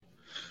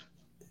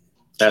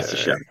That's the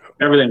show.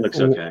 Everything looks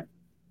okay.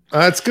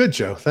 That's good,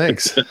 Joe.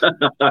 Thanks.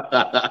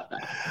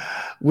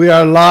 We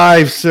are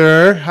live,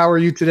 sir. How are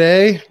you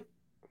today?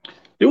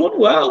 Doing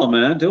well,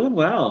 man. Doing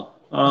well.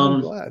 I'm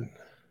glad.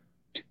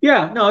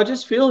 Yeah, no,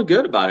 just feeling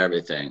good about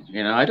everything.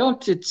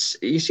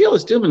 You see all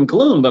this doom and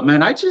gloom, but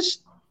man, I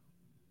just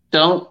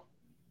don't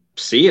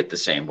see it the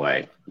same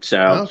way.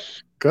 So,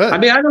 good. I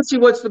mean, I don't see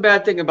what's the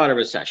bad thing about a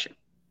recession.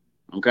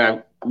 Okay.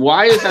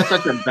 Why is that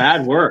such a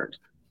bad word?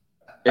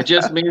 It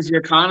just means the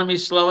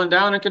economy's slowing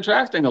down and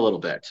contracting a little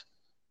bit.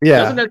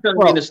 Yeah. Doesn't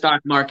necessarily mean the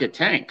stock market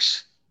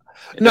tanks.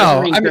 It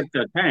no, mean I mean,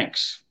 that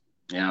tanks.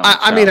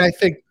 I mean,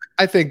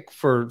 I think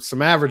for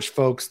some average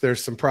folks,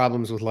 there's some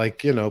problems with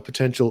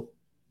potential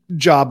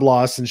job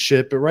loss and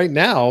shit. But right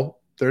now,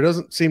 there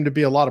doesn't seem to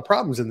be a lot of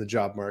problems in the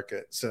job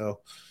market. So,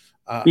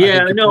 I do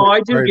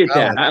get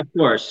that. Of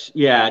course.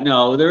 Yeah,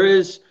 no, there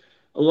is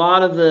a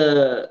lot of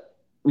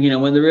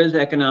when there is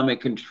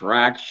economic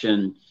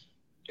contraction,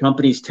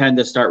 companies tend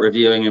to start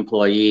reviewing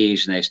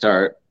employees and they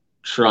start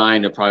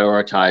trying to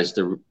prioritize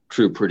the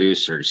true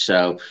producers.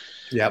 So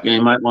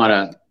you might want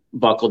to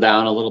buckle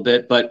down a little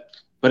bit, but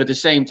at the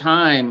same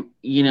time,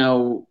 we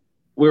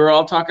were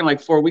all talking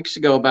like 4 weeks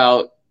ago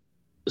about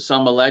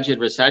some alleged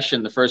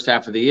recession the first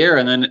half of the year,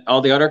 and then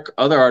all the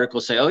other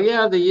articles say, oh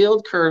yeah, the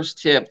yield curve's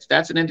tipped.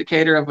 That's an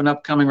indicator of an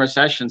upcoming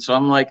recession. So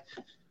I'm like,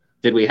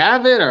 did we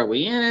have it? Are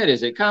we in it?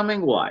 Is it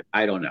coming? What?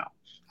 I don't know.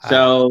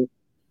 So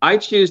I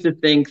choose to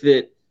think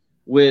that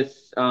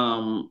with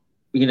the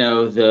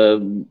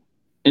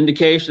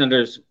indication that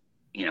there's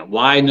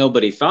why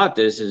nobody thought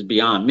this is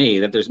beyond me,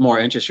 that there's more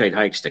interest rate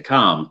hikes to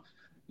come,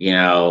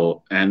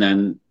 and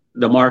then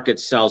the market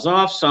sells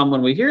off some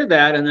when we hear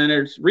that, and then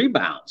it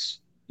rebounds,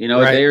 a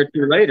day or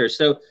two later.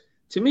 So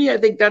to me, I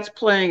think that's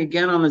playing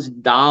again on this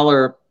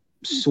dollar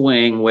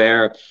swing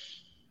where,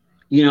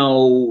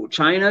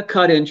 China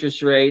cut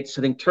interest rates.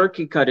 I think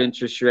Turkey cut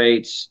interest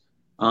rates.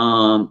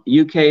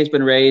 UK has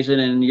been raising,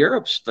 and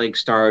Europe's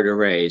started to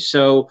raise.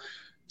 So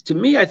to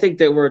me, I think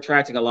that we're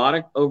attracting a lot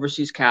of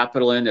overseas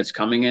capital in that's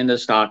coming into the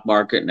stock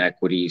market and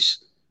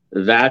equities.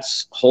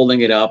 That's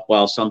holding it up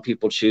while some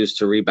people choose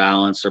to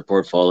rebalance their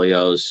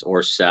portfolios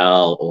or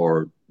sell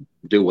or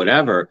do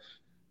whatever.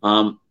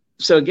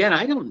 So again,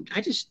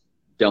 I just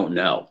don't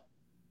know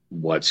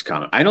what's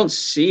coming. I don't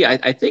see,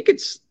 I think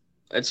it's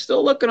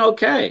still looking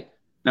okay.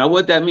 Now,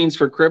 what that means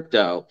for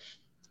crypto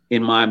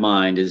in my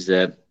mind is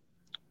that,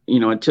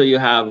 until you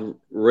have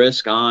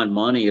risk on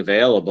money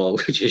available,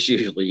 which is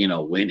usually,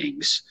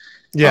 winnings.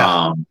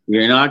 Yeah.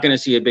 You're not going to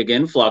see a big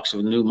influx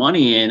of new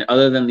money in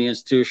other than the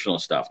institutional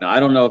stuff. Now, I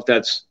don't know if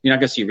you're not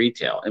going to see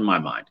retail in my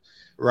mind.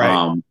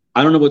 Right.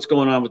 I don't know what's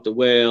going on with the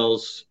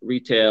whales,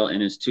 retail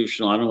and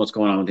institutional. I don't know what's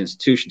going on with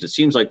institutions. It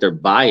seems like they're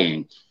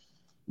buying,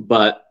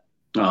 but,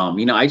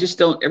 I just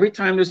don't, every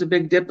time there's a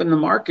big dip in the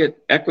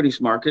market, equities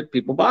market,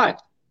 people buy.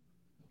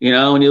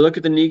 When you look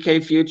at the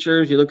Nikkei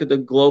futures, you look at the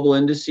global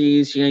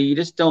indices, you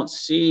just don't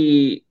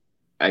see,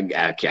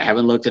 I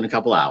haven't looked in a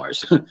couple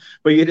hours,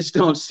 but you just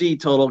don't see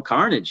total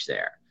carnage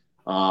there.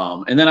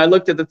 And then I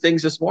looked at the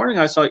things this morning.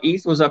 I saw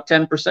ETH was up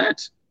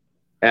 10%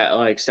 at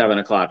like 7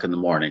 o'clock in the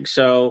morning.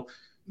 So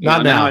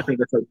now I think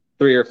it's like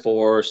 3 or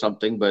 4 or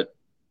something, but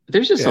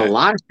there's just a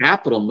lot of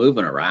capital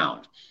moving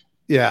around.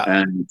 Yeah.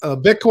 And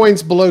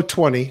Bitcoin's below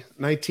 20,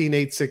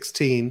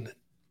 19,816.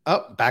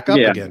 Oh, back up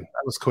again.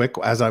 That was quick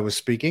as I was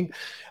speaking.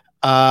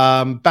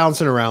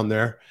 Bouncing around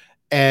there.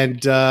 And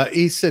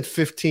ETH's at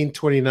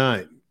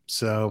 1529.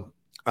 So,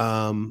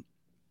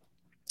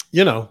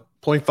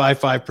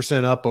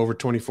 0.55% up over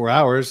 24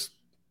 hours.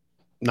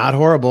 Not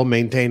horrible,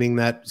 maintaining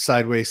that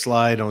sideways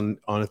slide on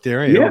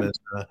Ethereum.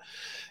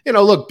 Yeah.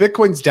 Look,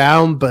 Bitcoin's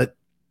down, but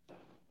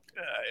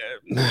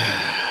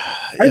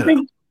I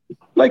think,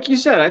 like you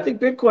said, I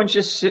think Bitcoin's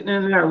just sitting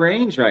in that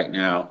range right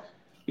now,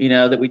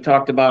 that we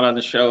talked about on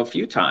the show a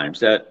few times,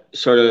 that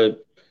sort of,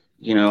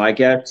 I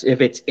guess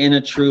if it's in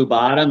a true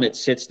bottom, it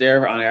sits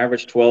there on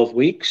average 12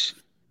 weeks.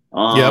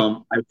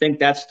 I think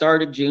that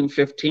started June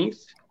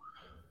 15th.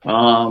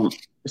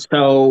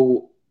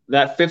 So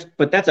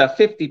but that's a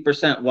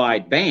 50%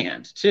 wide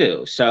band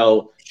too.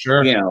 So,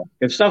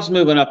 if stuff's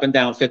moving up and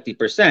down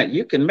 50%,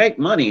 you can make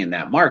money in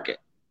that market.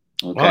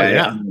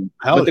 Okay.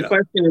 But the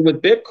question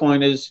with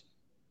Bitcoin is,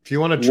 if you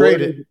want to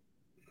trade it,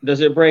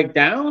 does it break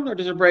down or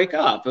does it break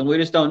up? And we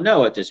just don't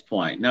know at this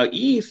point. Now,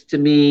 ETH to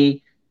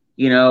me,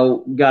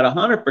 got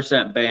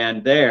 100%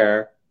 band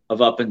there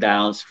of up and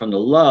downs from the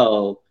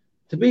low.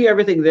 To me,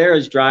 everything there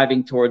is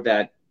driving toward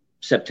that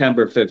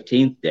September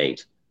 15th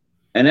date.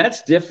 And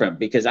that's different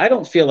because I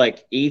don't feel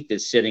like ETH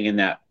is sitting in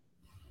that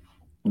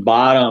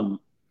bottom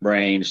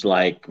range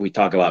like we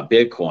talk about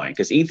Bitcoin,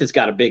 because ETH has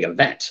got a big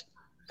event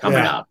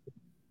coming up.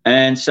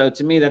 And so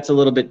to me, that's a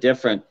little bit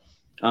different.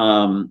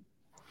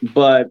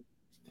 But,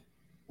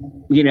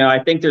 I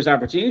think there's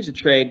opportunities to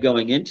trade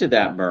going into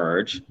that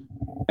merge.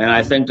 And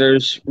I think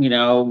there's,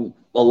 a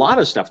lot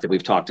of stuff that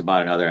we've talked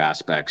about in other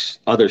aspects,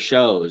 other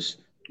shows,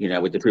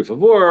 with the proof of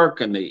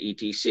work and the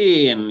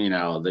ETC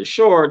and, the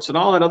shorts and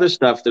all that other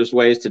stuff. There's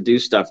ways to do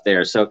stuff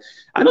there. So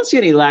I don't see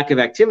any lack of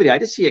activity. I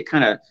just see it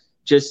kind of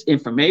just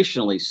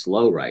informationally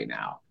slow right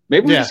now.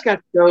 Maybe we just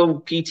got so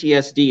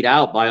PTSD'd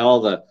out by all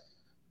the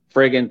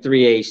friggin'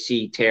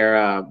 3AC,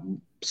 Terra,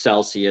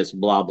 Celsius,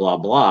 blah, blah,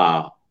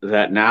 blah,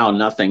 that now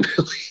nothing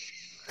really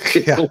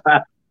is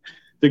left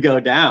to go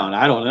down.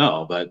 I don't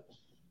know, but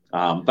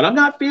I'm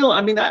not feeling,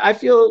 I mean, I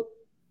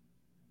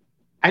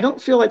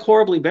don't feel like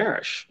horribly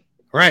bearish.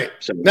 Right.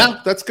 So, no,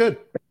 that's good.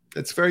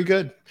 That's very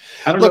good.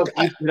 I don't know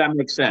if that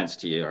makes sense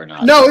to you or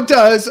not. No, it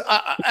does.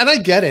 And I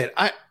get it.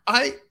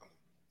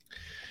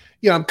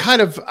 I'm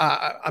kind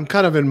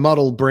of in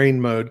muddled brain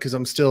mode because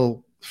I'm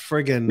still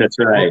friggin'. That's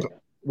right.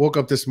 Woke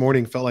up this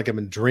morning, felt like I've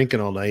been drinking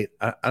all night.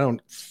 I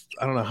don't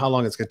know how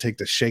long it's going to take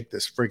to shake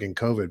this friggin'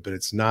 COVID, but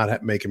it's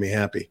not making me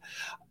happy.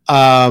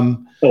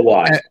 So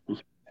why?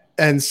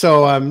 And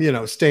so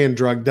I'm, staying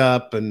drugged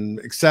up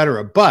and et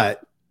cetera.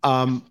 But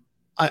I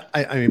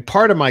mean,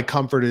 part of my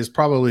comfort is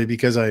probably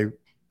because I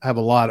have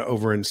a lot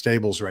over in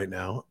stables right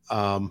now.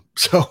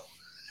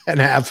 And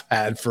have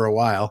had for a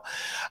while.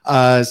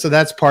 So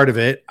that's part of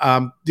it.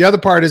 The other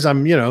part is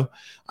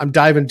I'm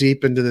diving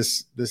deep into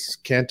this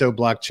Canto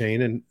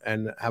blockchain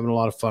and having a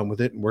lot of fun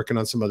with it and working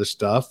on some other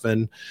stuff.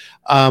 And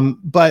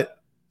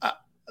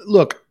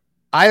look,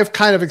 I have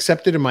kind of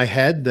accepted in my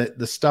head that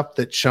the stuff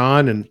that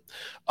Sean and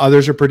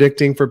others are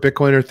predicting for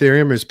Bitcoin or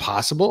Ethereum is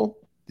possible.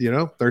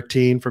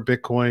 13 for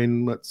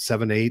Bitcoin,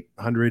 700,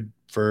 800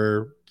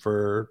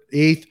 for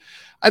ETH.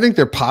 I think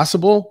they're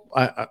possible.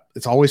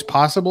 It's always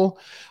possible.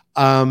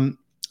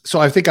 So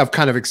I think I've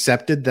kind of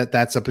accepted that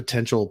that's a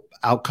potential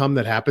outcome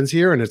that happens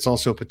here. And it's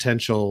also a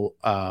potential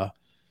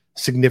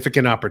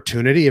significant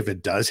opportunity if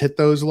it does hit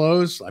those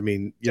lows. I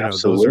mean,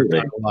 those are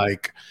kind of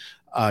like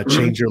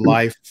change your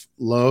life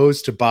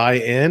lows to buy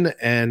in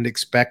and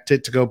expect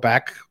it to go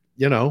back,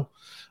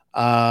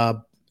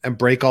 and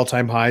break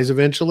all-time highs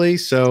eventually.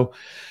 So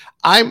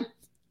I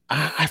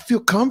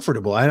feel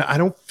comfortable. I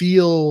don't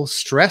feel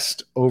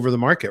stressed over the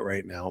market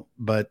right now,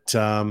 but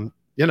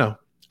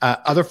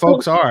other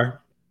folks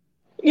are.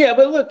 Yeah,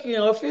 but look,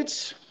 if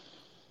it's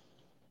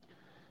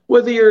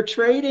whether you're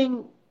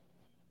trading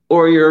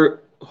or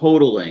you're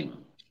hodling,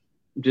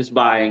 just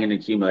buying and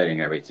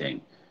accumulating everything,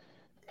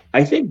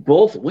 I think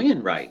both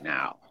win right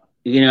now.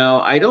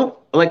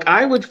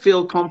 I would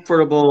feel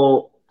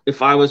comfortable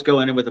if I was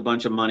going in with a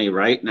bunch of money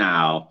right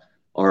now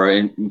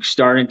or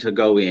starting to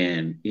go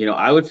in,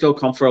 I would feel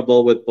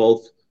comfortable with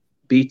both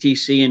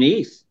BTC and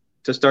ETH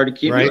to start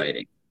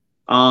accumulating.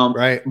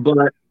 Right.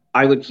 But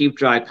I would keep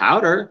dry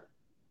powder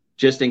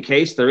just in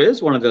case there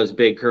is one of those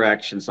big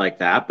corrections like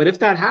that. But if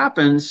that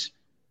happens,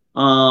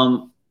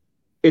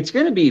 it's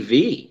going to be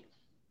V.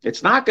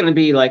 It's not going to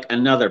be like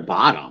another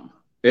bottom.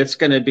 It's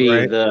going to be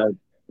the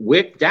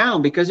wick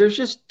down because there's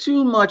just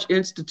too much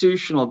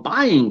institutional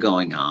buying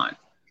going on.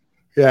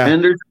 Yeah.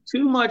 And there's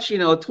too much,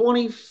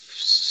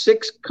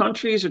 26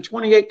 countries or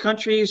 28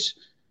 countries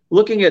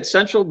looking at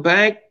central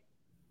bank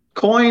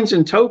coins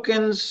and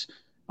tokens,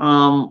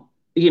 all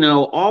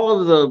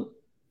of the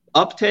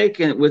uptake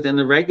within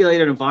the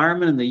regulated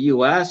environment in the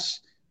US.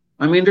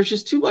 I mean, there's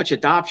just too much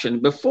adoption.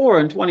 Before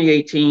in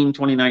 2018,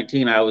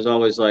 2019, I was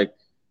always like,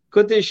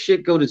 could this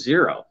shit go to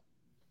zero?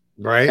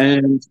 Right.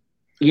 And,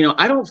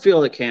 I don't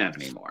feel it can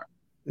anymore.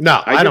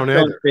 No, I don't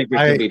either.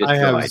 I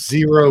have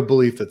zero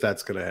belief that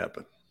that's going to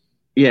happen.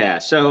 Yeah.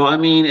 So, I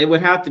mean, it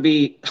would have to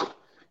be,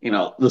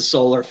 the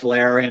solar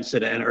flare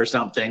incident or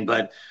something,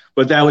 but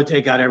that would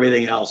take out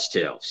everything else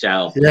too.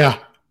 So, yeah.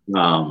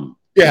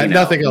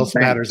 Nothing else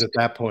matters at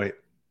that point.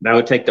 That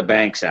would take the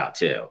banks out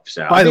too.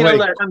 So, by the way,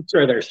 I'm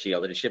sure they're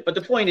shielded and shit. But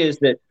the point is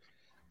that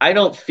I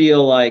don't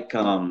feel like,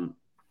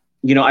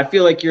 I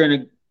feel like you're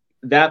in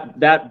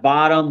that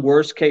bottom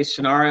worst case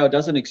scenario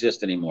doesn't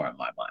exist anymore in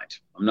my mind.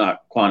 I'm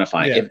not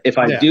quantifying. Yeah. If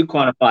I do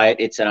quantify it,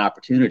 it's an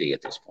opportunity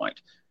at this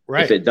point.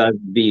 Right. If it does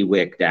be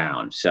wick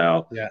down.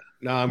 So yeah,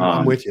 no,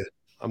 I'm with you.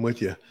 I'm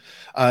with you.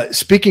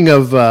 Speaking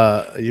of,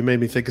 you made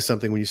me think of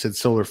something when you said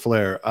solar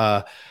flare.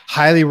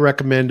 Highly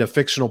recommend a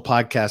fictional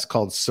podcast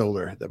called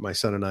Solar that my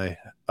son and I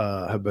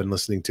have been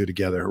listening to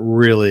together.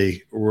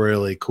 Really,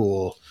 really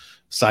cool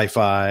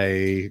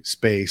sci-fi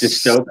space.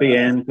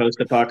 Dystopian,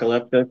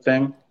 post-apocalyptic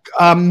thing?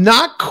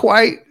 Not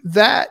quite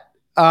that,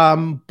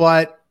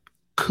 but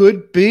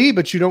could be,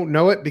 but you don't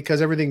know it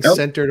because everything's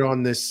centered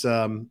on this,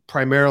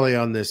 primarily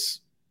on this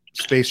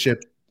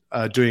spaceship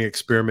doing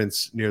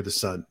experiments near the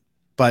sun.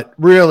 But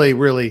really,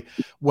 really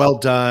well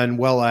done,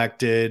 well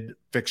acted,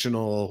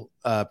 fictional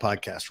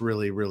podcast.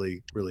 Really,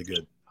 really, really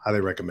good. Highly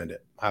recommend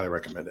it.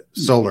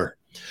 Solar.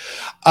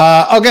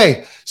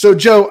 Okay, so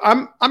Joe,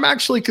 I'm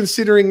actually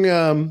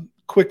considering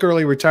quick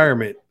early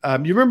retirement.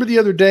 You remember the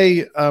other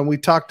day we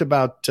talked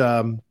about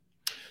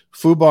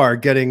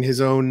Fubar getting his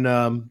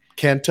own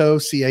Canto,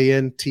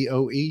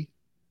 Cantoe.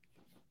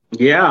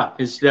 Yeah,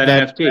 is that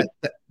NFT?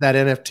 That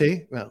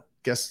NFT. Well,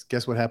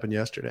 guess what happened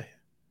yesterday?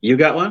 You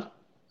got one?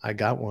 I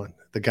got one.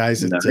 The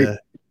guys at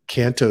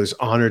Canto's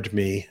honored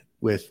me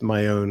with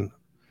my own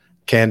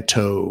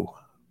Canto.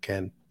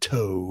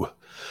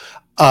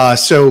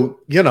 So,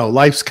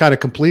 life's kind of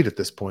complete at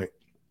this point.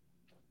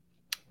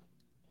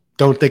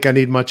 Don't think I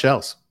need much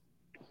else.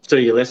 So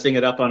you're listing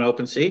it up on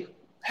OpenSea?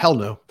 Hell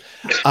no.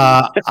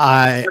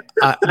 They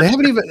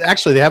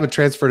haven't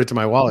transferred it to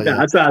my wallet No, yet.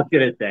 that's what I was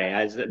going to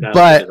say.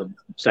 But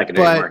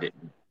secondary market.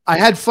 I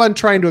had fun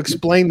trying to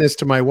explain this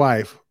to my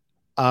wife.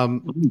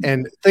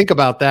 And think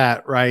about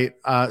that, right?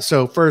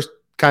 So first,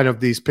 kind of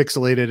these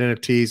pixelated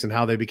NFTs and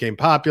how they became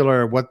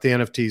popular, what the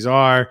NFTs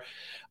are.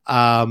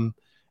 And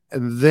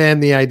then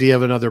the idea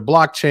of another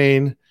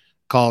blockchain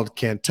called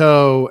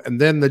Canto, and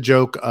then the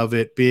joke of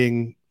it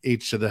being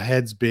each of the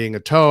heads being a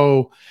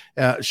toe.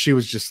 She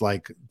was just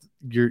like,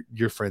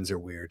 your friends are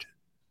weird.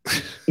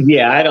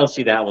 Yeah, I don't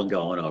see that one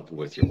going over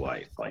with your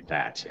wife like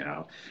that.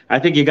 I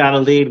think you got to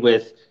lead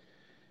with.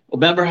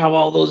 Remember how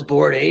all those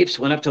Bored Apes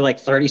went up to like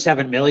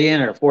 37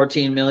 million or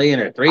 14 million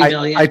or 3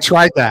 million? I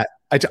tried that.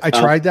 I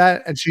tried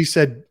that, and she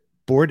said,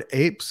 "Bored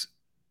Apes?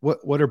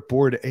 What are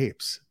Bored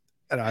Apes?"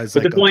 And I was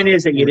but like, the point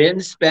is that you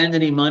didn't spend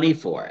any money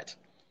for it.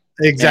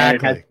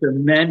 Exactly. And it has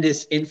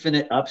tremendous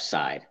infinite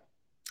upside.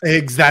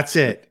 That's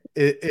it.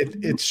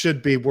 It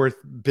should be worth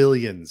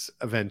billions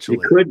eventually.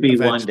 It could be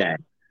one day.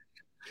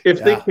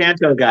 If the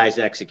Canto guys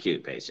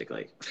execute,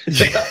 basically.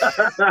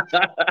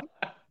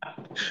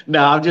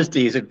 No, I'm just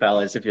teasing,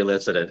 fellas, if you're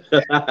listening.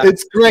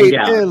 It's great.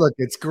 Yeah. Look,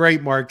 it's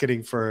great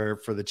marketing for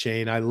the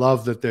chain. I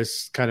love that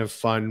this kind of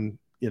fun,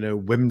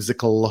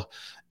 whimsical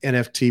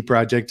NFT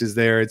project is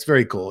there. It's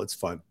very cool. It's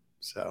fun.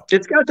 So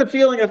it's got the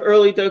feeling of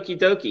early Doki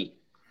Doki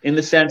in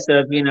the sense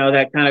of,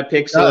 that kind of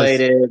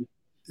pixelated,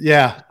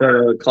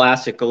 sort of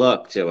classic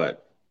look to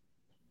it.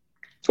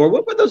 Or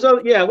what were those?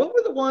 What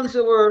were the ones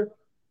that were?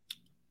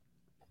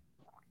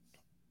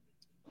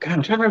 God,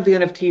 I'm trying to remember the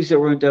NFTs that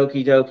were in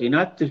Doki Doki,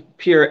 not the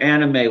pure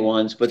anime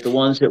ones, but the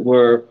ones that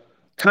were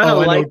kind of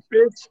like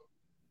this.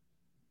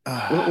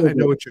 I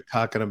know what you're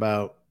talking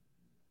about.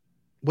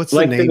 What's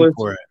the name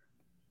for it?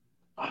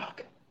 Are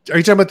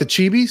you talking about the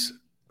Chibis?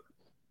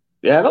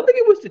 Yeah, I don't think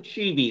it was the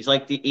Chibis,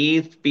 like the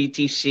ETH,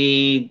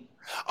 BTC.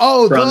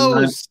 Oh,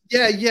 those.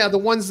 Yeah, the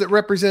ones that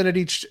represented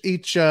each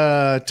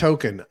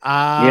token. Those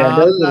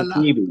are the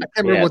Chibis. I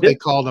can't remember what they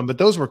called them, but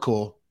those were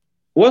cool.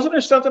 Wasn't there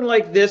something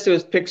like this that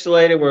was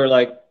pixelated where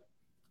like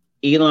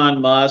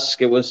Elon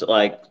Musk, it was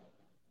like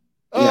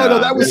no,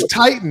 that was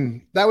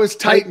Titan. That was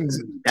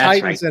Titan's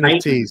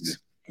NFTs.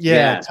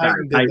 Titan.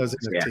 Titan did those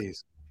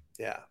NFTs.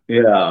 Yeah,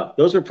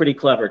 those were pretty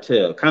clever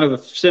too. Kind of a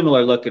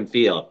similar look and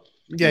feel.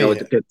 With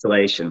the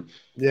pixelation.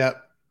 Yeah,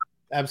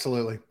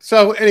 absolutely.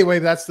 So anyway,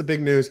 that's the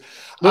big news.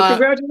 Well,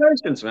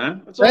 congratulations,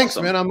 man. That's thanks,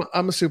 awesome. Man.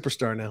 I'm a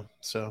superstar now.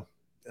 So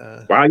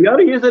wow, you ought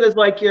to use it as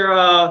like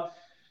your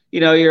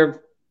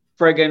your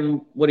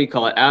friggin' what do you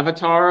call it,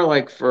 avatar,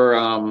 like for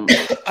I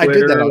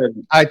did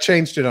that. I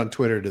changed it on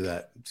Twitter to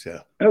that. So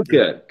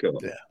good, cool.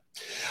 Yeah.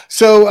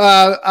 So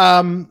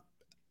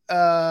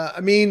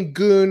Amin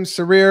Goon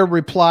Sarir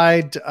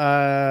replied,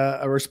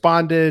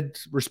 responded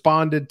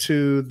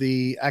to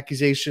the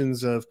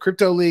accusations of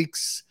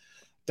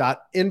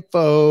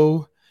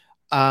CryptoLeaks.info,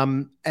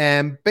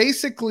 and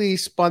basically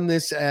spun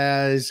this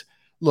as,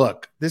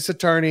 look, this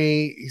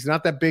attorney, he's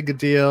not that big a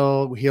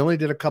deal. He only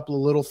did a couple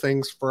of little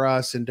things for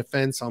us in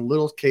defense on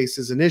little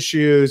cases and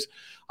issues.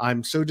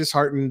 I'm so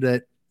disheartened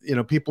that,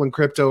 people in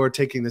crypto are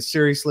taking this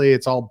seriously.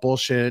 It's all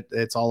bullshit.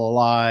 It's all a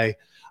lie.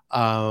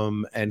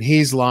 And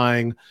he's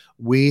lying.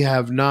 We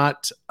have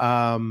not,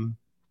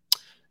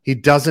 he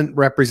doesn't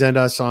represent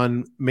us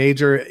on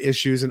major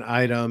issues and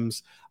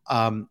items.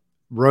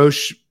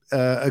 Roche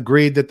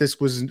agreed that this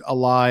was a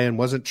lie and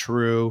wasn't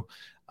true.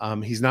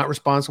 He's not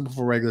responsible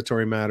for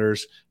regulatory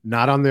matters,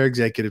 not on their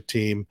executive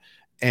team,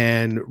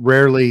 and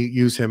rarely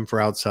use him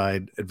for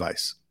outside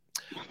advice.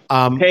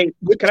 Hey,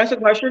 can I ask a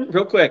question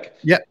real quick?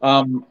 Yeah.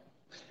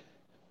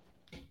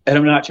 And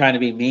I'm not trying to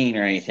be mean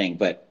or anything,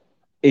 but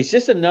is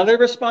this another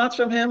response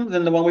from him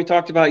than the one we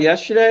talked about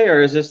yesterday, or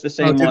is this the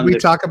same one? Did we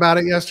talk about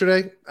it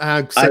yesterday?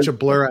 Such a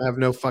blur. I have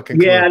no fucking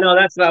clue. Yeah, no,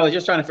 that's what I was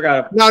just trying to figure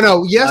out.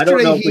 No.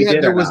 Yesterday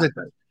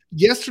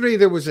yesterday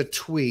there was a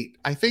tweet.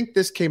 I think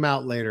this came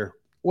out later.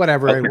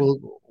 Whatever. Okay.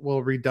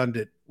 We'll redund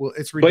it. Well,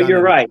 it's redundant. But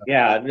you're right.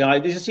 Yeah,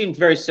 it just seems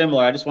very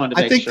similar. I just wanted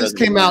to make sure. I think this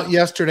came out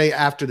yesterday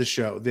after the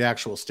show, the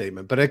actual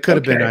statement, but it could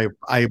have been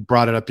I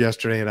brought it up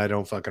yesterday and I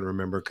don't fucking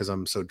remember because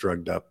I'm so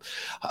drugged up.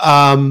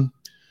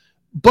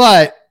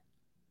 But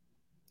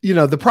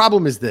the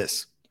problem is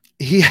this.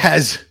 He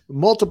has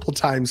multiple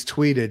times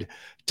tweeted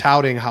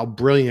touting how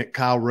brilliant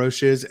Kyle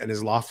Roche is and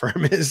his law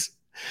firm is,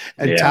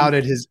 and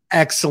touted his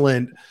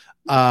excellent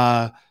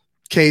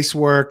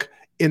casework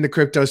in the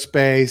crypto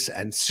space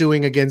and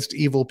suing against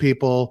evil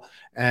people,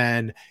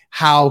 and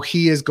how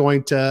he's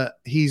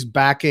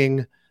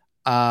backing,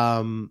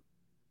 how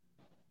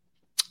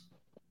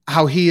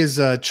he is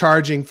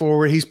charging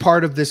forward. He's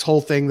part of this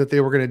whole thing that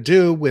they were going to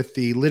do with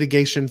the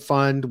litigation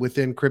fund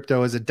within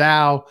crypto as a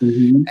DAO.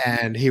 Mm-hmm.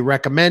 And he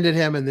recommended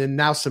him. And then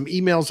now some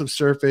emails have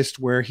surfaced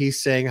where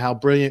he's saying how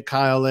brilliant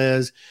Kyle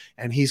is.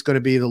 And he's going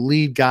to be the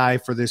lead guy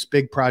for this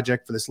big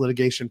project, for this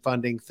litigation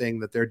funding thing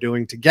that they're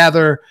doing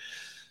together.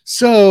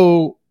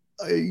 So,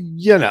 I'm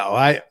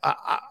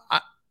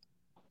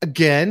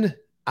going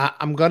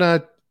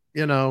to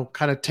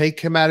kind of take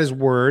him at his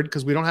word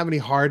because we don't have any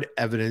hard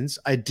evidence.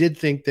 I did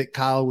think that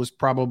Kyle was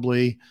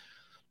probably,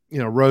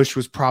 Roche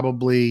was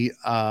probably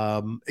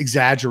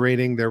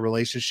exaggerating their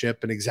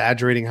relationship and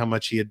exaggerating how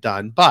much he had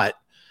done. But,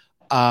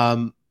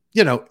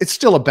 it's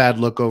still a bad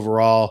look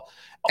overall.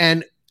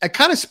 And it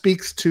kind of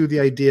speaks to the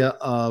idea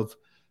of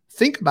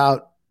think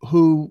about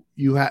who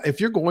you have.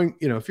 If you're going,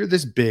 if you're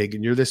this big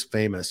and you're this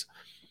famous,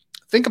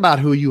 think about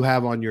who you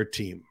have on your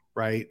team,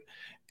 right?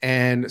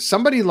 And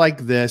somebody like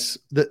this,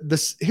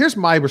 here's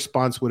my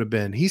response would have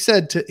been. He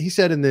said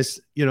in this,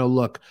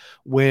 look,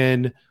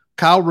 when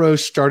Kyle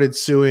Roche started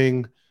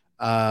suing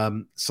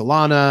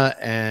Solana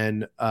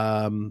and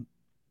was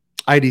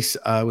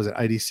it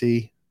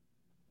IDC?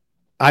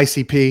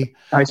 ICP.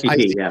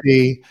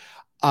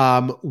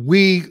 Yeah.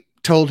 We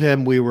told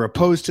him we were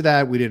opposed to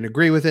that. We didn't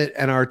agree with it.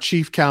 And our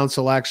chief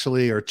counsel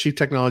or chief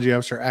technology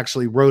officer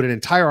actually wrote an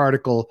entire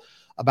article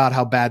about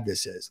how bad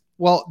this is.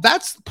 Well,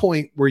 that's the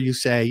point where you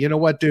say, you know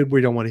what, dude,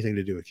 we don't want anything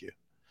to do with you.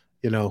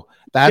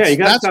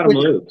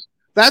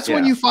 That's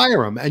when you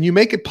fire him and you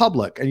make it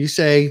public and you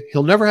say,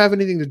 he'll never have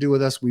anything to do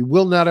with us. We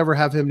will not ever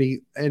have him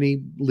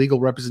any legal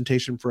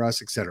representation for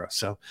us, etc.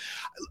 So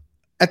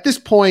at this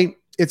point,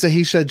 it's a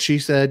he said, she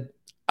said.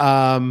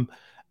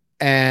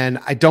 And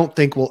I don't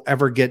think we'll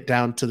ever get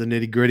down to the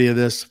nitty gritty of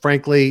this.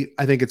 Frankly,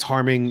 I think it's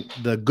harming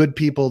the good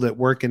people that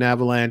work in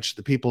Avalanche,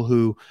 the people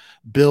who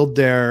build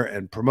there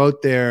and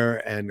promote there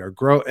and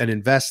grow and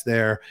invest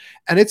there.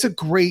 And it's a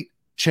great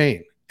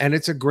chain and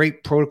it's a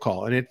great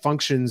protocol and it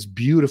functions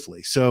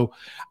beautifully. So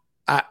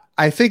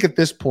I think at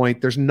this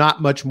point, there's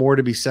not much more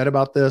to be said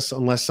about this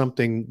unless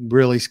something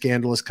really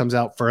scandalous comes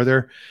out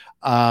further.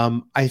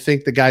 I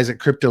think the guys at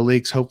Crypto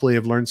Leaks hopefully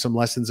have learned some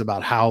lessons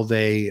about how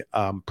they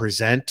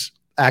present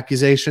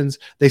accusations.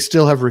 They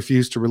still have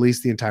refused to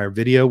release the entire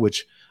video,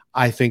 which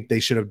I think they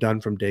should have done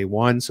from day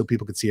one so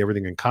people could see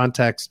everything in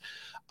context.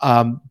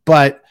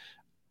 But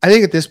I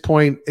think at this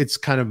point it's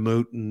kind of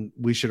moot and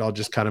we should all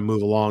just kind of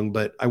move along.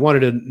 But I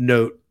wanted to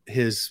note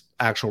his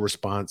actual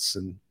response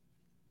and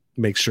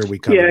make sure we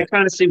cover it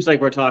kind of seems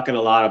like we're talking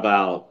a lot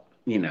about,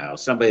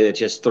 somebody that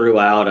just threw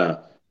out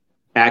a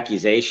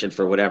accusation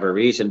for whatever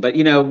reason. But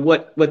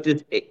what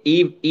did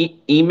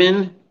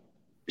Eamon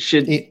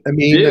should do? I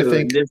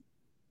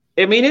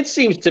think it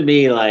seems to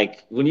me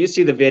like when you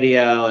see the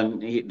video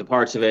and the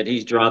parts of it,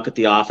 he's drunk at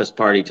the office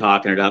party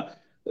talking it up.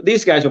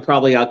 These guys were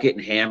probably out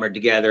getting hammered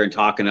together and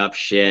talking up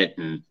shit,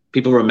 and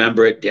people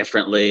remember it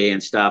differently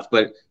and stuff.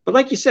 But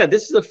like you said,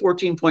 this is a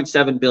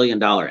 $14.7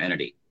 billion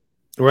entity.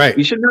 Right.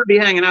 You should not be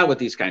hanging out with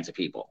these kinds of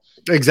people.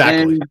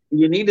 Exactly. And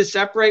you need to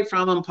separate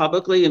from them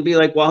publicly and be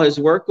like, while his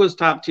work was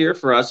top tier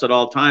for us at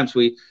all times,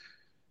 we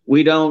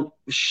don't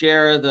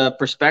share the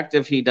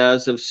perspective he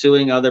does of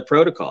suing other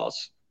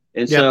protocols.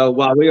 And so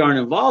while we aren't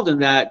involved in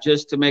that,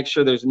 just to make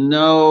sure there's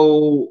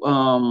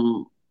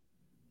no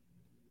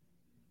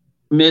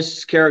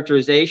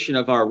mischaracterization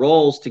of our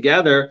roles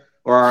together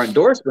or our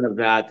endorsement of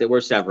that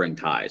we're severing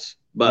ties.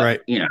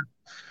 But,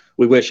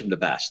 we wish him the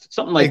best.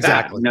 Something like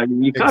that.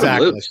 You cut him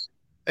loose.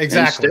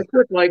 Exactly. And stick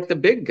with like the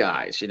big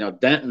guys,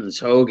 Denton's,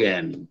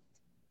 Hogan,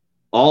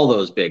 all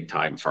those big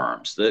time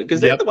firms,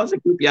 because they're the ones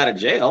that keep you out of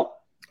jail.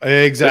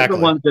 Exactly. They're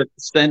the ones that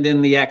send in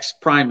the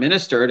ex-prime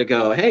minister to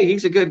go, hey,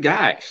 he's a good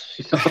guy.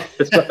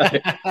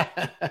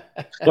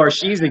 Or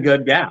she's a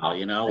good gal,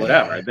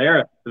 whatever.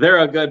 They're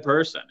a good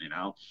person,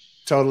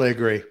 Totally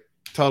agree.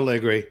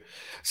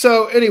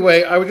 So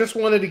anyway, I just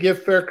wanted to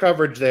give fair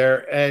coverage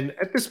there. And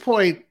at this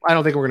point, I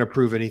don't think we're going to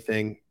prove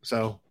anything.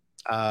 So,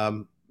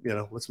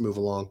 let's move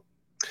along.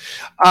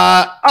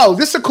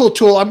 This is a cool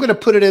tool. I'm going to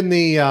put it in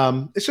the,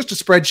 it's just a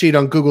spreadsheet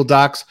on Google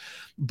Docs,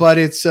 but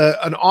it's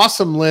an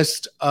awesome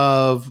list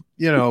of,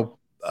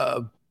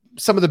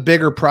 some of the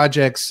bigger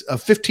projects,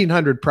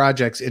 1,500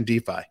 projects in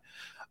DeFi,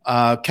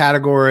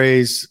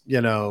 categories,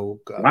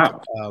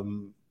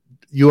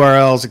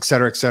 URLs, et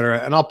cetera, et cetera.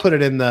 And I'll put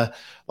it in the,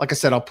 like I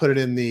said, I'll put it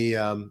in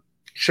the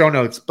show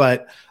notes,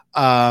 but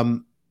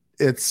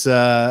it's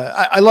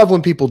I love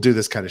when people do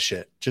this kind of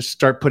shit. Just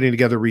start putting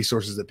together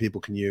resources that people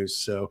can use.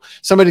 So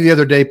somebody the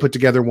other day put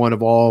together one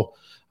of all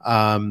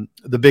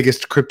the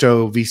biggest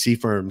crypto VC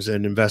firms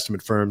and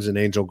investment firms and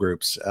angel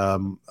groups,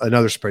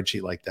 another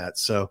spreadsheet like that.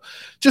 So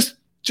just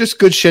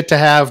good shit to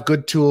have,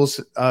 good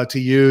tools to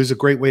use, a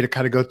great way to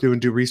kind of go through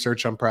and do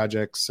research on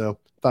projects. So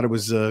thought it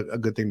was a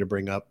good thing to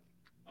bring up.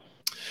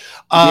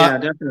 Yeah,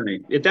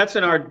 definitely. That's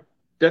in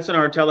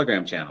our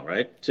Telegram channel,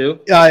 right? Too.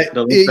 Yeah.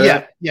 Cool. It's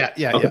in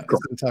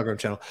the Telegram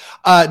channel.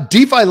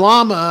 DeFi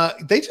Llama,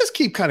 they just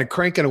keep kind of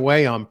cranking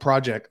away on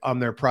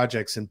their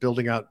projects and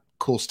building out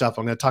cool stuff.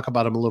 I'm going to talk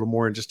about them a little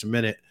more in just a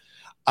minute.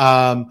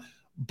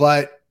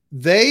 But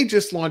they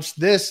just launched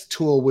this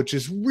tool, which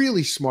is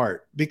really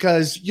smart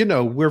because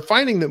we're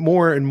finding that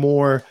more and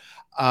more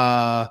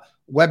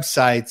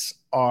websites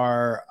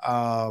are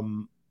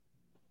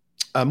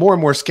more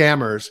and more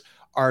scammers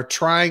are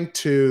trying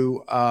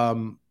to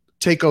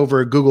take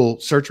over Google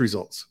search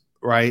results,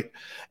 right?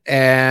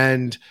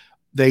 And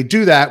they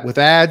do that with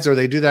ads or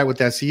they do that with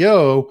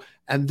SEO,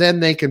 and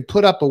then they can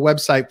put up a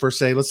website for,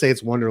 say, let's say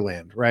it's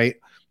Wonderland, right?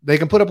 they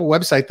can put up a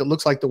website that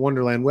looks like the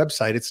Wonderland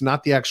website. It's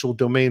not the actual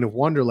domain of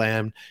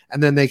Wonderland,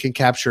 and then they can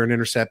capture and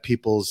intercept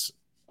people's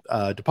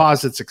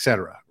deposits,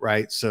 etc.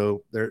 Right?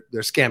 So they're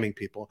scamming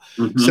people.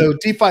 Mm-hmm. So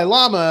DeFi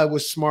Llama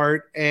was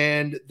smart,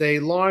 and they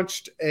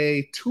launched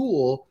a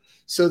tool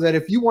so that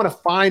if you want to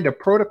find a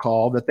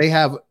protocol that they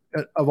have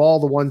of all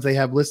the ones they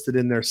have listed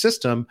in their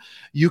system,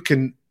 you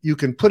can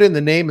put in the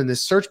name in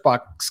this search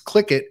box,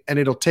 click it, and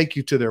it'll take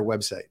you to their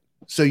website.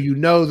 So you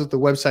know that the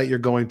website you're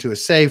going to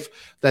is safe,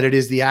 that it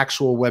is the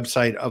actual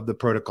website of the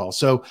protocol.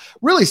 So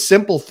really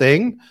simple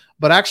thing,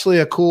 but actually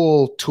a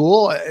cool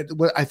tool.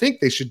 What I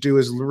think they should do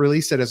is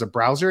release it as a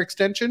browser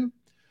extension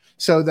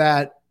so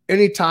that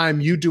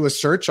anytime you do a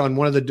search on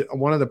one of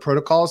the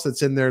protocols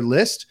that's in their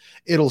list,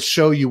 it'll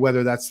show you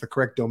whether that's the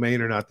correct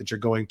domain or not that you're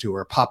going to,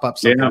 or pop up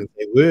something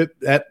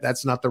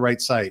that's not the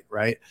right site,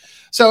 right?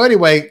 So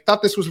anyway,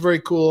 thought this was very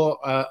cool.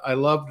 I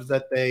loved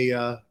that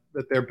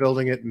they're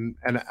building it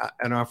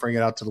and offering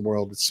it out to the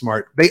world. It's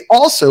smart. They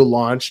also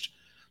launched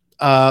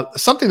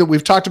something that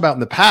we've talked about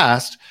in the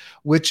past,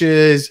 which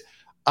is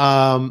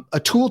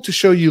a tool to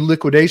show you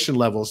liquidation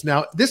levels.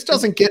 Now, this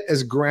doesn't get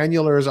as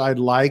granular as I'd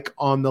like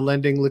on the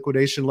lending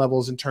liquidation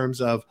levels in terms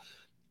of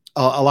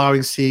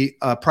allowing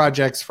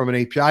projects from an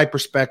API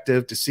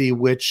perspective to see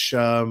which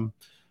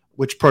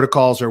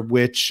protocols or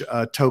which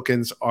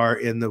tokens are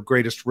in the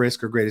greatest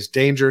risk or greatest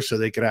danger, so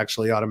they could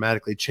actually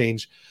automatically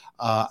change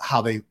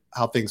how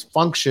things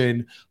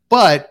function.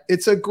 But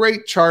it's a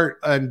great chart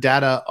and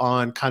data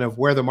on kind of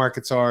where the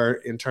markets are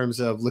in terms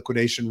of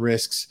liquidation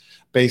risks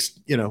based,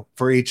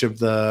 for each of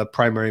the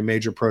primary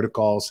major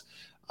protocols,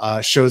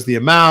 shows the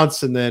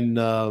amounts and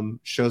then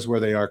shows where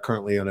they are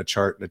currently on a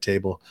chart and a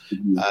table.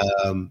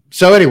 Mm-hmm.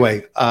 So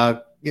anyway,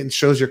 it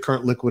shows your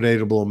current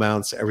liquidatable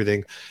amounts,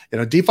 everything.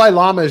 DeFi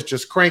Llama is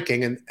just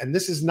cranking, and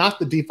this is not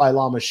the DeFi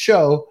Llama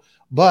show,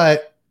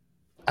 but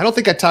I don't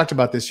think I talked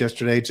about this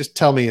yesterday. Just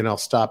tell me and I'll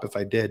stop if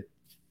I did.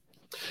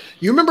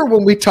 You remember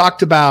when we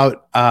talked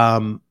about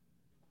the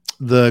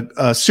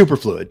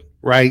Superfluid,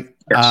 right?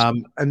 Yes.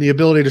 And the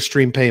ability to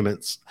stream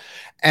payments.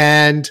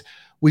 And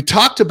we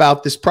talked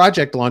about this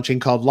project launching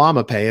called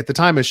Llama Pay. At the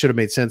time, it should have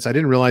made sense. I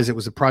didn't realize it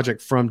was a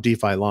project from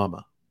DeFi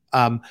Llama.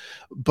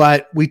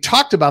 But we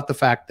talked about the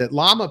fact that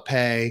Llama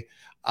Pay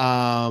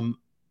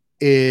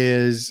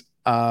was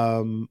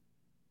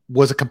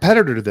a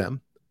competitor to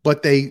them,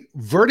 but they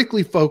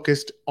vertically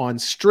focused on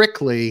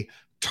strictly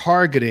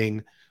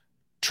targeting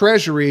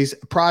treasuries,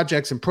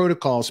 projects, and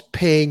protocols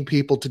paying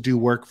people to do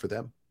work for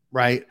them,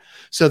 right?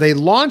 So they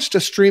launched a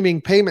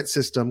streaming payment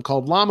system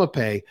called Llama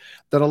Pay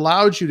that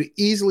allowed you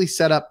to easily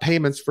set up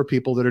payments for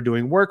people that are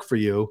doing work for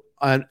you,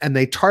 and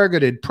they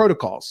targeted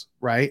protocols,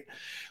 right?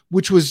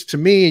 Which was, to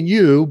me and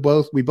you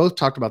both, we both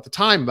talked about the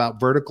time about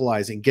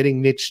verticalizing,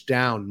 getting niched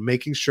down,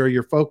 making sure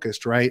you're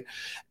focused, right?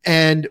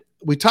 And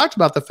we talked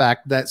about the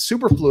fact that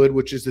Superfluid,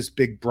 which is this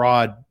big,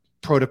 broad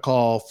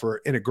protocol for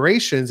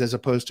integrations as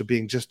opposed to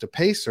being just a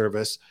pay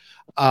service,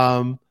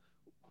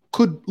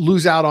 could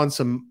lose out on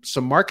some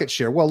market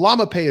share. Well,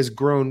 Llama Pay has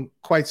grown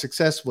quite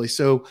successfully.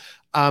 So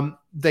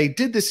they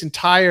did this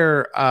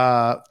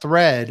entire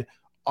thread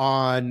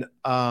on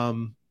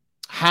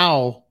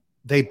how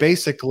they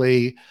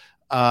basically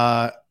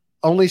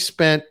only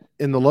spent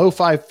in the low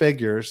 5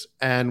 figures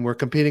and were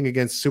competing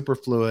against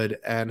Superfluid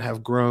and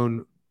have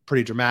grown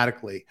pretty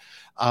dramatically.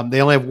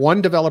 They only have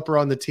one developer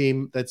on the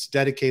team that's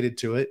dedicated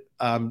to it.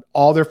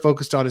 All they're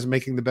focused on is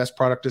making the best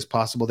product as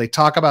possible. They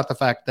talk about the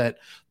fact that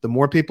the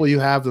more people you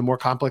have, the more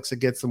complex it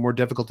gets, the more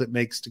difficult it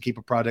makes to keep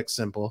a product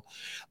simple.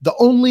 The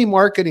only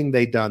marketing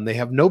they've done, they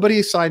have nobody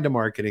assigned to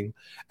marketing,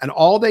 and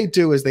all they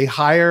do is they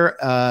hire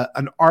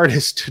an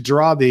artist to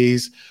draw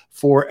these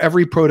for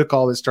every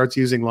protocol that starts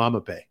using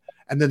Llama Pay.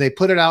 And then they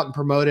put it out and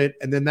promote it,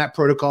 and then that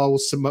protocol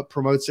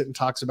promotes it and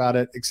talks about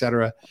it, et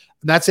cetera.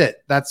 And that's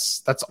it.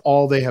 That's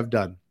all they have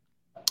done.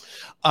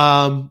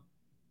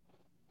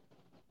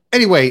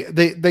 Anyway,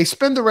 they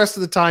spend the rest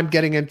of the time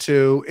getting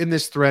in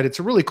this thread. It's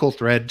a really cool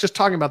thread, just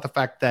talking about the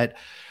fact that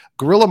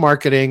guerrilla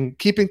marketing,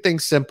 keeping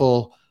things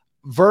simple,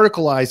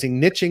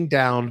 verticalizing, niching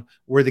down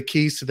were the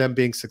keys to them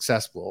being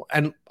successful.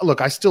 And look,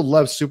 I still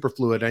love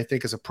Superfluid. I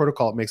think as a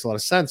protocol, it makes a lot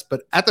of sense.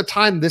 But at the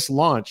time this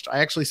launched, I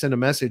actually sent a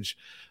message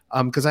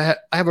because I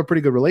have a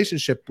pretty good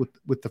relationship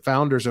with the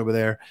founders over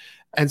there,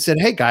 and said,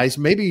 hey guys,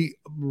 maybe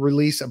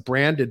release a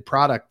branded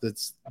product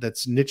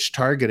that's niche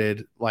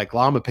targeted like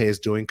Llama Pay is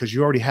doing, because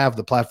you already have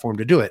the platform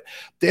to do it.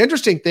 The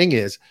interesting thing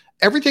is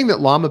everything that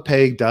Llama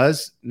Pay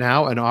does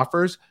now and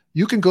offers,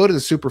 you can go to the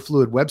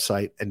Superfluid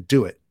website and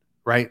do it,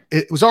 right?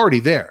 It was already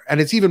there, and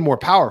it's even more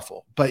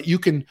powerful, but you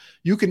can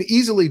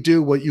easily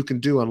do what you can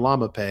do on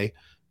Llama Pay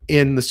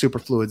in the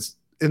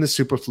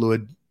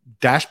Superfluid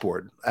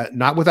dashboard,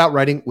 not without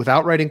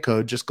writing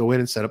code. Just go in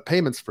and set up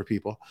payments for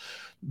people.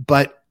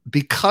 But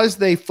because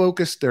they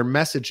focused their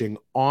messaging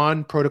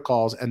on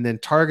protocols and then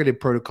targeted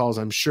protocols,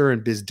 I'm sure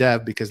in biz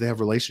dev, because they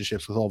have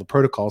relationships with all the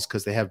protocols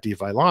because they have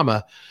DeFi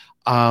Llama,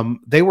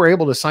 they were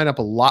able to sign up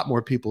a lot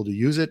more people to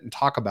use it and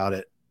talk about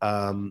it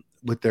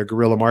with their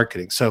guerrilla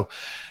marketing. So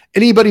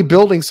anybody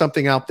building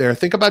something out there,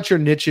 think about your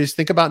niches,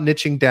 think about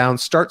niching down,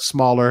 start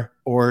smaller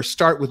or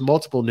start with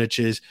multiple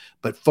niches,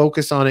 but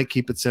focus on it,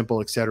 keep it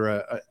simple,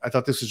 etc. I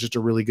thought this was just a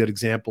really good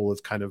example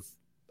of kind of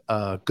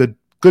good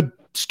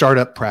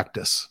startup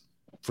practice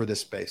for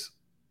this space.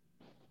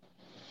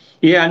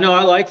 Yeah, no,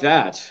 I like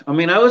that. I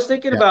mean, I was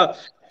thinking about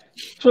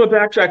sort of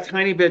backtrack a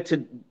tiny bit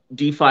to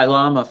DeFi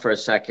Llama for a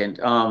second.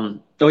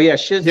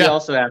 Shizzy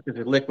also asked if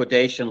the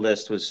liquidation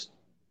list was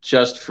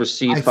just for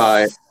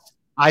CeFi.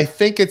 I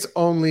think it's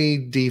only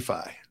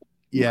DeFi.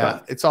 Yeah,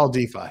 okay. It's all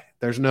DeFi.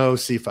 There's no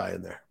CeFi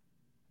in there.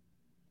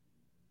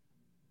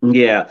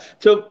 Yeah.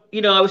 So,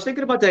 I was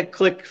thinking about that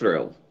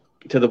click-through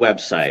to the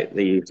website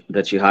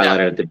that you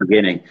highlighted at the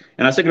beginning.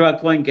 And I was thinking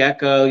about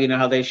CoinGecko,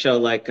 how they show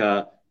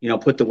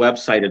put the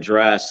website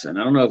address. And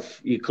I don't know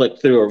if you click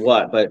through or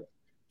what, but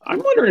I'm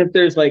wondering if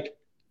there's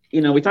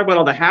we talk about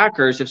all the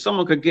hackers, if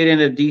someone could get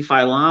into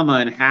DeFi Llama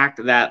and hack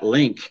that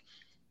link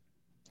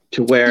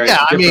to where it's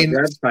a different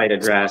website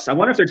address. I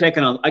wonder if they're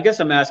taking I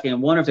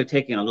wonder if they're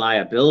taking a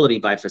liability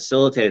by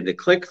facilitating the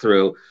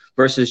click-through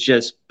versus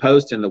just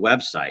posting the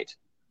website.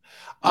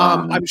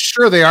 I'm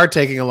sure they are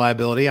taking a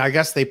liability. I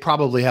guess they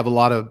probably have a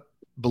lot of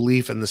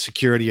belief in the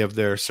security of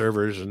their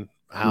servers and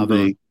how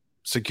they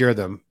secure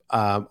them.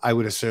 I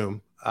would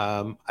assume.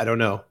 I don't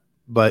know,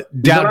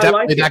 but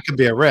definitely that could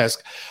be a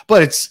risk.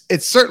 But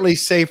it's certainly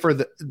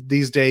safer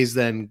these days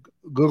than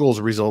Google's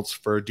results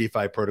for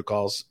DeFi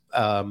protocols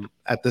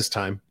at this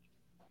time.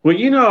 Well,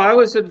 I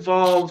was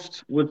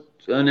involved with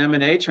an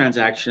M&A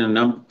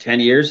transaction 10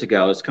 years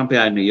ago. It's a company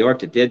out of New York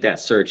that did that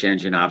search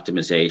engine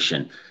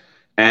optimization.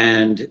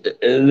 And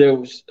there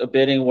was a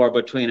bidding war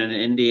between an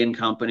Indian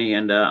company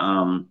and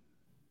a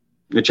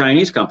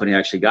Chinese company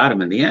actually got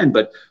them in the end.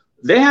 But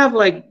they have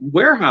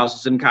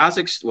warehouses in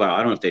Kazakhstan. Well, I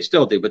don't know if they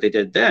still do, but they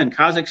did then.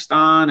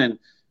 Kazakhstan and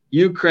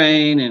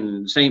Ukraine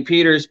and St.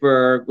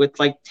 Petersburg with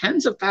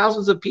tens of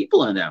thousands of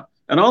people in them.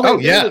 And all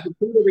they do is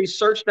repeatedly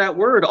search that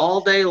word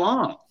all day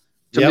long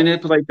to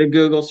manipulate the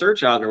Google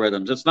search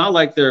algorithms. It's not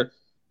like they're,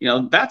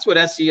 that's what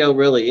SEO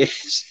really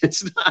is.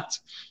 It's not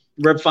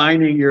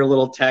refining your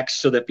little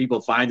text so that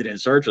people find it in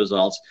search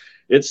results.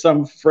 It's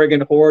some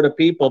friggin' horde of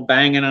people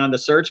banging on the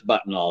search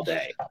button all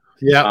day.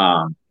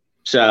 Yeah.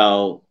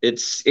 So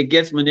it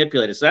gets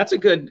manipulated. So that's a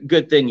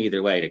good thing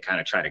either way to kind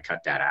of try to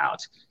cut that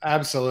out.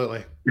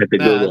 Absolutely. At the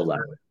Google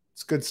level.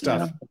 It's good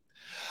stuff. Yeah.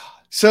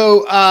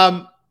 So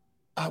I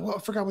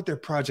forgot what their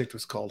project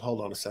was called. Hold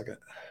on a second.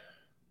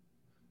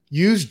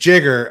 Use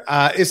Jigger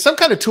is some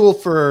kind of tool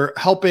for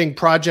helping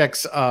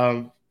projects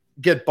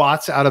get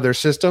bots out of their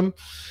system.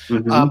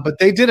 But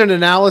they did an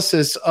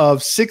analysis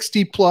of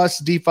 60 plus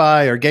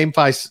DeFi or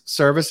GameFi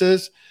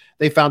services.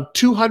 They found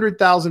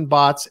 200,000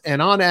 bots,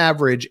 and on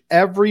average,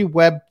 every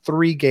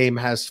Web3 game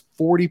has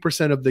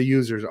 40% of the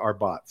users are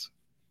bots.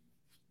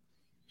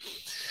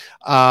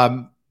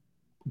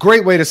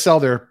 Great way to sell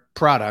their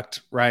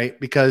product, right?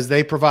 Because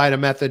they provide a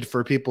method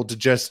for people to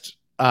just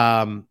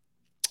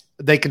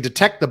they can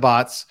detect the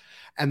bots,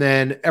 and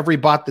then every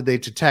bot that they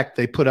detect,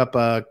 they put up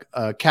a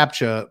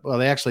CAPTCHA. Well,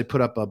 they actually put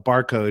up a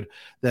barcode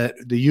that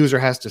the user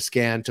has to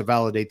scan to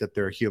validate that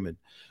they're a human.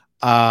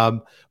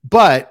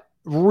 But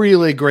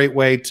really great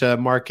way to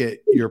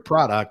market your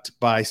product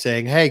by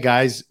saying, hey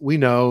guys, we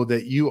know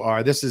that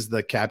this is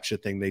the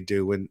CAPTCHA thing they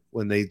do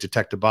when they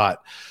detect a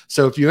bot.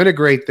 So if you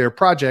integrate their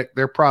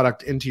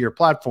product into your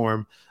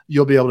platform,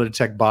 you'll be able to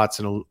detect bots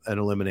and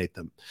eliminate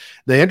them.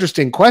 The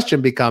interesting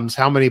question becomes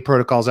how many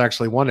protocols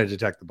actually want to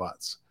detect the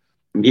bots.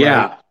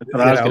 Yeah, right? That's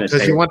what I was going to say.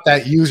 Because you want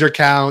that user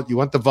count, you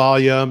want the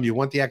volume, you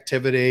want the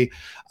activity.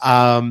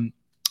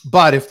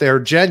 But if they're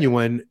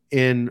genuine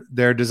in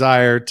their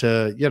desire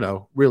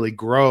to, really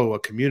grow a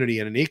community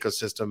and an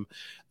ecosystem,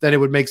 then it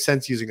would make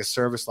sense using a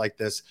service like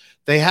this.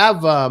 They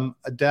have a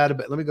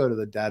database. Let me go to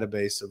the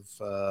database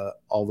of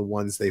all the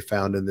ones they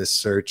found in this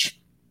search.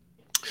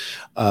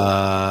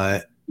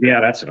 Yeah,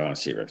 that's what I want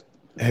to see.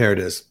 Here it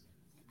is.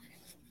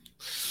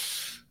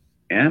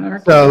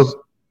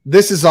 So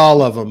this is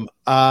all of them.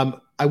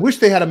 I wish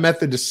they had a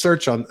method to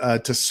sort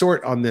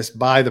on this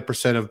by the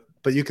percent of.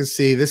 But you can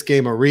see this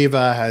game,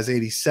 Ariva, has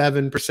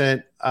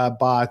 87%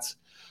 bots.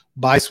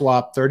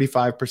 BuySwap,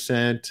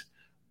 35%.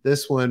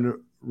 This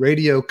one,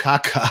 Radio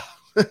Kaka.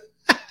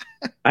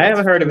 I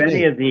haven't heard of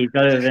any of these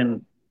other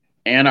than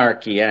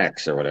Anarchy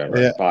X or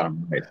whatever. Yeah.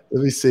 Bottom right.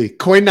 Let me see.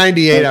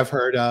 Coin98 I've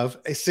heard of.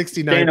 A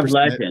 69%. Chain of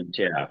Legends,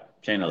 yeah.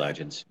 Chain of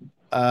Legends.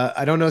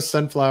 I don't know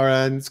Sunflower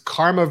Ends.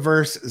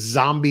 Karmaverse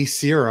Zombie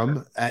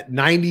Serum at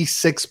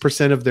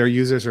 96% of their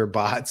users are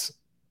bots.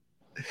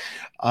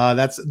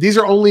 These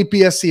are only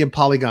PSC and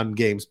Polygon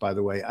games, by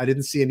the way. I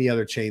didn't see any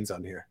other chains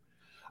on here.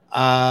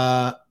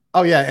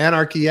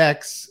 Anarchy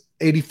X,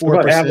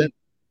 84%.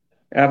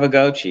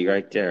 Avagochi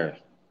right there.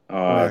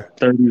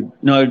 30.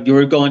 No, you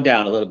were going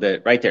down a little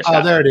bit right there.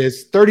 Scott. Oh, there it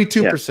is.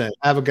 32%.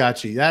 Yeah.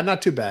 Avagachi. Yeah,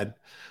 not too bad.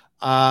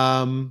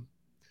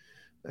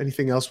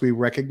 Anything else we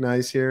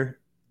recognize here?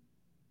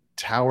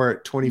 Tower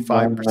at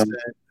 25%.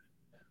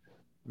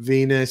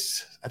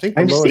 Venus. I think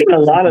I've seen a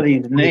lot of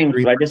these names,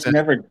 but I just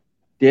never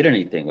did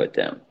anything with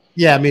them.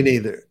 Yeah, me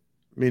neither.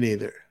 Me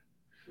neither.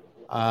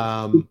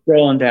 Keep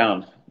scrolling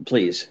down,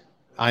 please.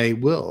 I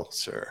will,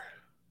 sir.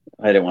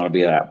 I didn't want to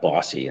be that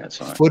bossy. That's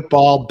fine.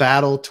 Football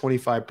battle,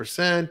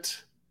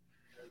 25%.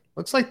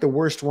 Looks like the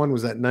worst one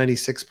was at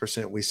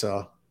 96% we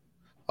saw.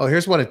 Oh,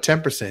 here's one at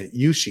 10%.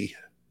 Yushi.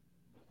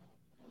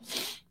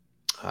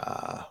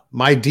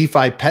 My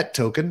DeFi pet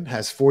token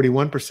has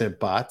 41%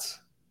 bots.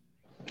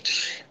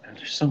 There's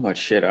so much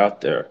shit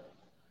out there.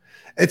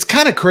 It's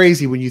kind of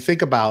crazy when you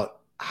think about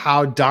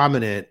how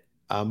dominant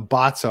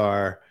bots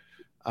are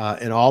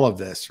in all of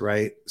this,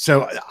 right?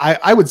 So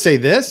I would say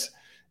this: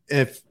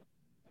 if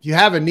you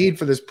have a need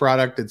for this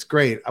product, it's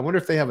great. I wonder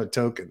if they have a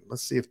token.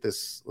 Let's see what the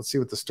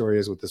story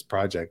is with this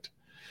project.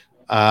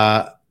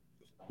 No,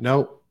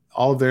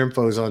 all of their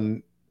info is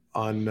on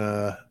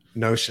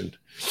Notion.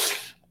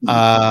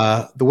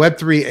 The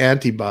Web3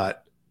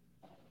 antibot.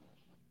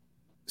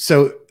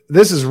 So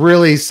this is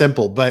really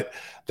simple, but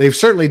they've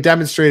certainly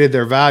demonstrated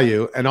their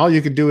value, and all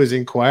you can do is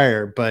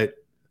inquire. But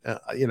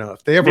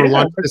if they ever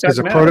launch this as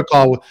a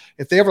protocol,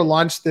 if they ever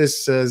launch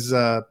this as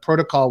a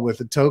protocol with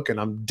a token,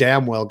 I'm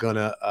damn well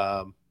gonna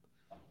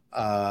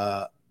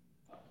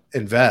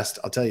invest.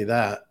 I'll tell you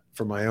that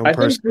for my own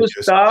personal. I think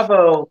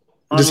Gustavo.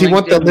 Does he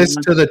want the list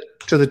to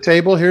the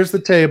table? Here's the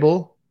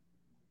table.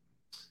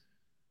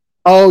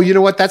 Oh, you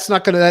know what?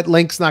 That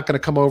link's not gonna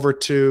come over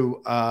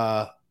to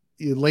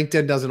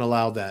LinkedIn. Doesn't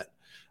allow that.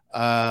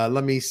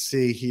 Let me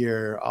see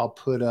here. I'll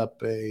put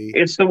up a.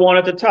 It's the one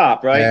at the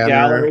top, right?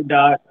 Gallery.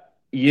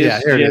 Yeah,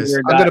 here it is.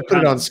 I'm gonna put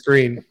it on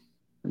screen.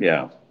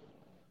 Yeah.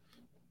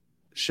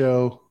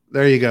 Show.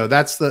 There you go.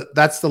 That's the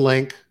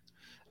link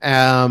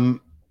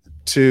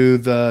to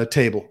the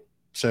table.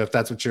 So if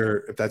that's what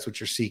you're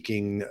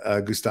seeking,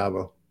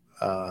 Gustavo,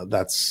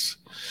 that's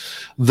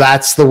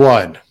the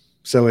one.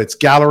 So it's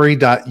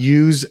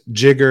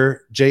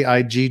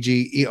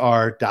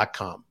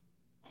gallery.usejigger.com.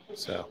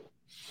 So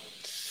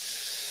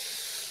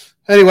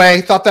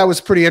anyway, thought that was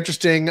pretty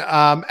interesting.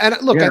 And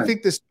look, I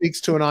think this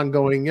speaks to an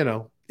ongoing,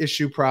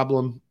 issue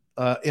problem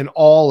in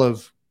all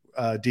of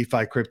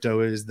DeFi crypto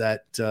is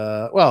that,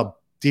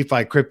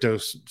 DeFi crypto,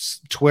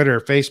 Twitter,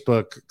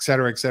 Facebook, et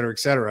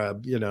cetera,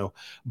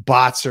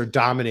 bots are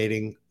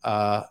dominating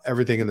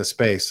everything in the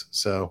space.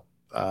 So,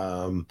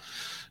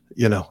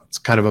 it's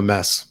kind of a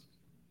mess.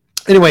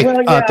 Anyway,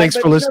 thanks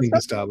for listening,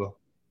 Gustavo.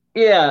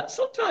 Yeah,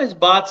 sometimes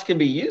bots can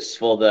be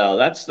useful, though.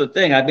 That's the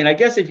thing. I mean, I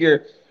guess if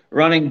you're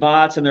running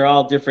bots and they're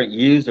all different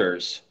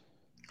users,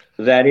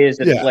 that is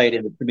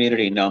inflating the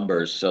community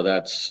numbers. So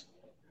that's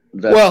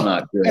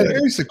not good. And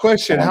here's the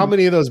question: how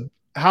many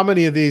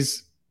of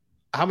these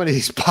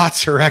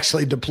bots are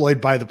actually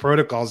deployed by the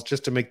protocols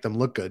just to make them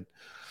look good?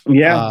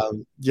 Yeah,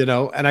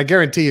 and I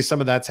guarantee you some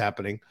of that's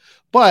happening.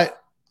 But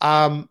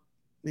I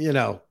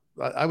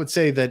would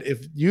say that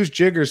if Use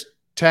Jigger's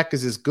tech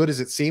is as good as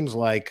it seems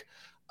like,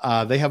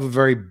 they have a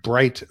very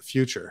bright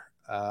future.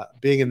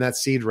 Being in that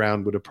seed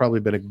round would have probably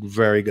been a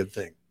very good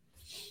thing.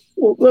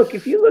 Well, look,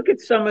 if you look at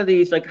some of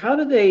these, like how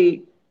do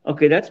they,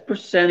 okay, that's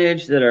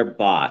percentage that are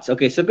bots.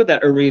 Okay, so look at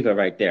that Ariva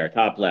right there,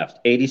 top left,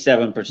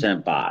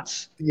 87%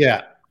 bots.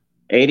 Yeah.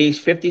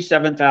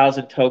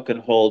 57,000 token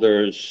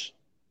holders.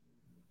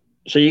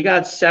 So you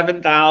got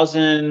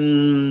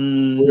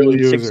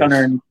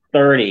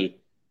 7,630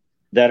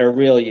 that are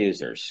real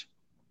users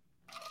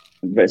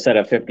instead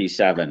of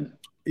 57,000.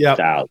 Yep.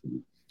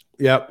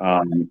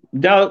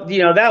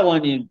 That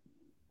one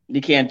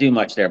you can't do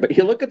much there. But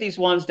you look at these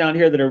ones down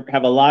here that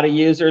have a lot of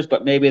users,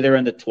 but maybe they're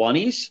in the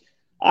 20s.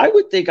 I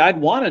would think I'd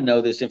want to know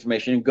this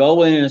information and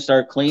go in and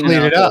start cleaning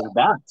out those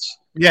bots.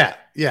 Yeah.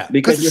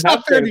 Because it's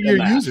not fair to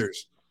your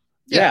users.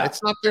 Yeah,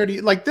 it's not fair to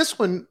you. Like this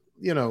one,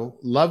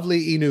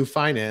 lovely Inu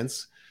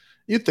Finance,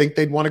 you'd think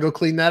they'd want to go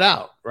clean that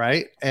out,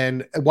 right?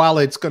 And while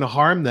it's going to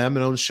harm them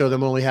and show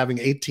them only having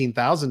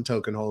 18,000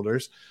 token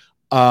holders,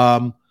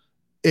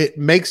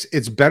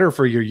 it's better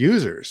for your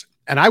users.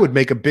 And I would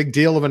make a big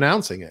deal of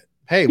announcing it.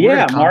 Hey,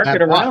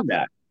 market around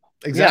that.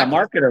 Exactly. Yeah,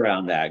 market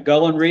around that.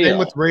 Going real. Same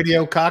with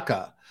Radio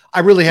Kaka.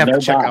 I really have to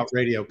check out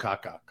Radio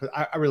Kaka because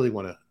I really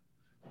want to.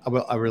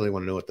 I really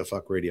want to know what the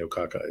fuck Radio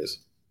Kaka is.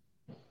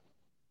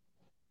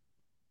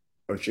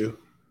 Don't you?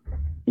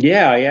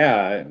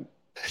 Yeah.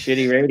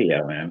 Shitty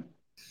radio, man.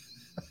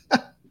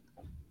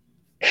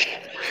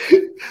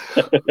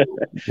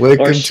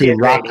 Welcome to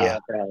Raka.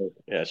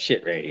 Yeah,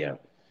 shit radio.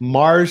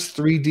 Mars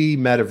 3D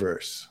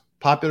Metaverse,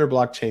 popular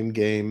blockchain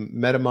game,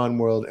 Metamon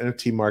World,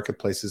 NFT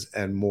marketplaces,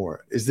 and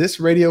more. Is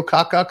this Radio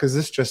Kaka? Because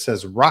this just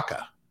says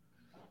Raka.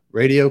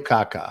 Radio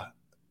Kaka.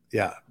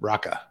 Yeah,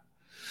 Raka.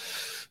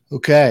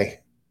 Okay.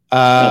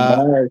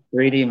 Mars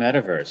 3D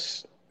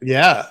Metaverse.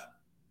 Yeah.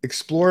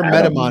 Explore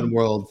Metamon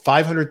World.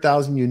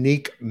 500,000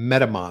 unique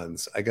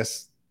Metamons. I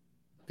guess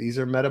these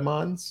are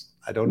Metamons.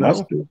 I don't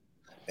know.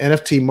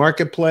 NFT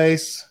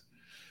marketplace.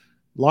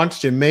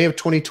 Launched in May of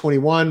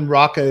 2021,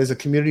 Raka is a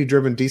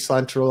community-driven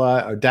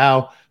decentralized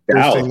DAO,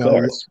 boasting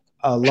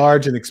a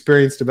large and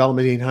experienced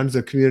development team, hundreds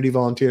of community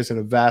volunteers, and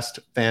a vast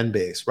fan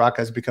base.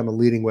 Raka has become a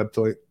leading Web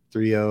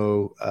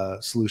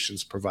 3.0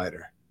 solutions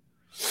provider.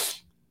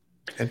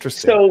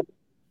 Interesting. So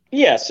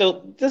Yeah,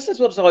 so this is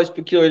what's always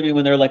peculiar to me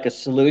when they're like a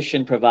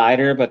solution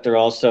provider, but they're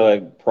also a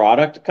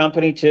product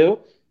company too.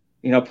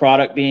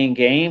 Product being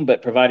game,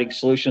 but providing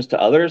solutions to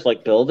others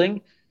like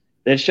building.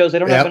 That shows they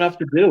don't have Yep. enough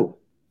to do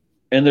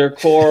in their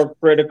core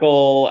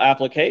critical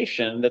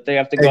application that they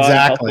have to go out and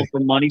hustle Exactly. for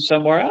money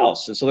somewhere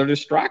else. And so they're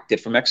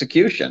distracted from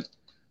execution.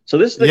 So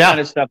this is the Yeah. kind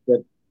of stuff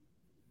that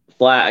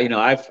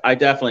I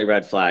definitely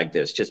red flagged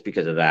this just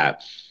because of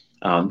that.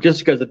 Just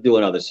because of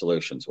doing other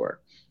solutions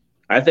work.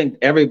 I think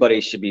everybody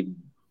should be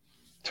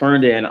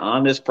turned in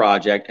on this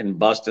project and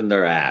busting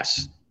their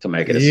ass to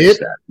make it a Yep.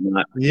 success.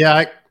 Not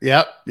Yeah.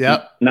 Yep.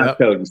 Yep. not Yep.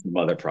 coding some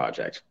other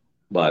project.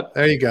 But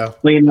There you go.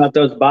 cleaning out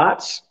those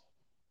bots.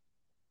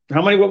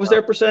 What was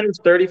their percentage?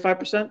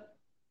 35%?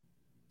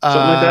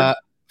 Something like that? Uh,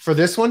 for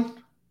this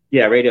one,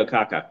 Yeah, Radio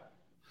Caca.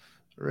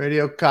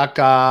 Radio Oh, sorry, I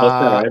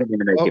Caca. didn't mean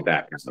to make you Oh,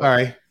 back.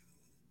 sorry.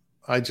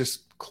 I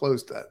just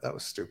closed that. That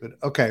was stupid.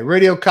 Okay.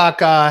 Radio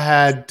Caca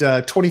had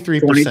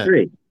 23%.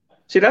 23.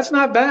 See, that's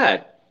not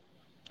bad.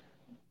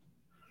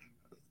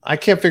 I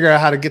can't figure out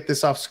how to get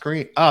this off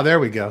screen. Oh, there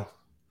we go.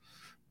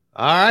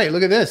 All right.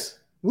 Look at this.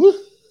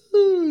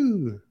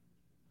 Woo-hoo.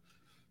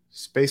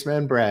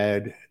 Spaceman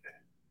Brad.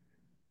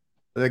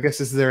 I guess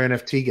this is their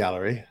NFT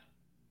gallery.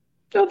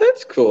 Oh,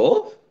 that's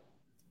cool.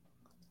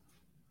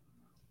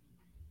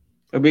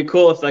 It'd be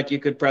cool if you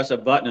could press a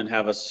button and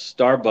have a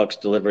Starbucks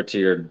delivered to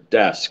your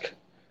desk.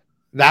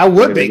 That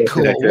would be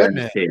cool,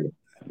 wouldn't it?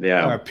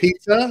 Yeah. Or a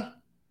pizza.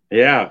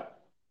 Yeah.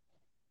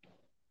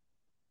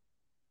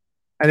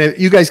 And if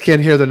you guys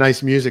can't hear the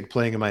nice music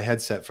playing in my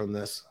headset from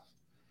this.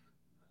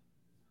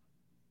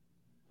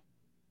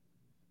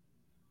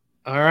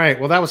 All right.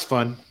 Well, that was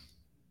fun.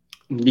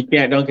 You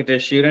don't get to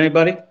shoot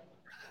anybody?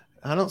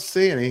 I don't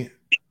see any.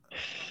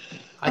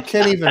 I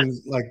can't even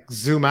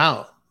zoom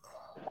out.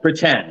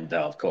 Pretend,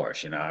 though, of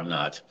course. I'm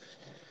not.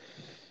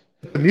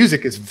 The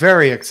music is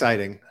very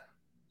exciting.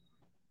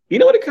 You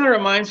know what it kind of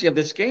reminds me of?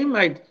 This game,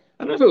 I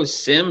don't know if it was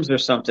Sims or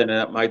something,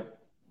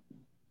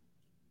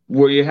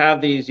 where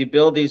you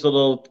build these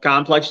little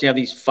complexes, you have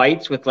these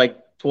fights with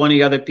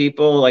 20 other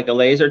people, like a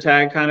laser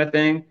tag kind of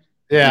thing.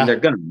 Yeah. And they're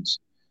guns.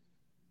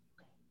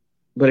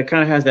 But it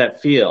kind of has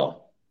that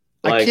feel,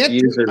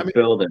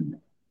 building.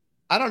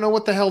 I don't know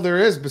what the hell there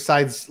is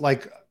besides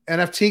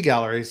NFT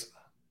galleries.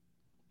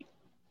 It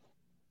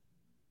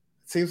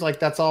seems like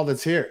that's all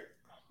that's here.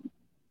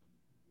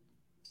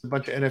 A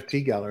bunch of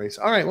NFT galleries.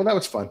 All right, well, that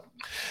was fun.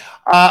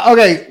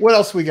 Okay, what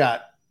else we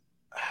got?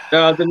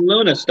 The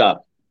Luna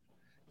stuff.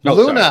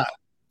 Luna. Sorry.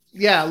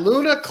 Yeah,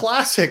 Luna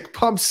Classic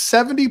pumps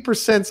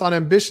 70% on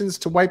ambitions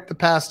to wipe the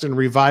past and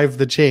revive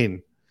the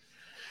chain.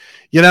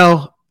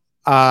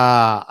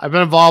 I've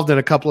been involved in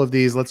a couple of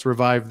these let's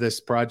revive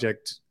this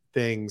project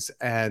things.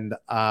 And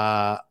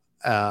Gustavo,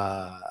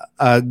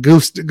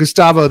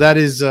 that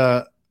is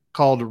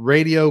called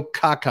Radio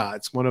Caca.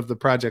 It's one of the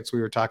projects we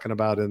were talking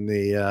about in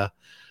the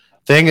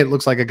thing. It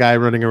looks like a guy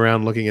running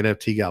around looking at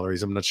NFT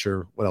galleries. I'm not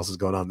sure what else is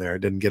going on there. It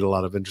didn't get a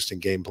lot of interesting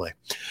gameplay.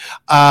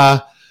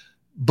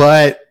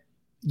 But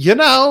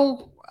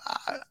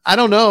I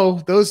don't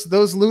know.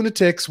 Those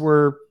lunatics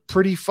were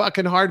pretty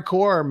fucking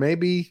hardcore.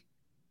 Maybe.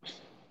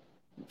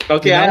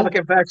 Okay, I have a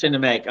confession to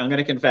make. I'm going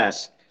to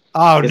confess.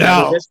 Oh,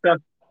 no. This stuff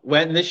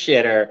went in the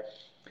shitter,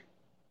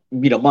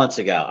 months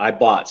ago. I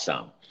bought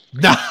some.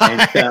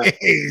 Nice. And,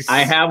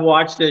 I have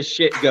watched this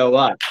shit go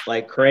up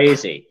like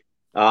crazy.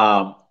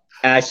 And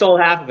I sold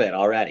half of it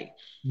already.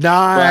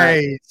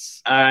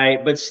 Nice.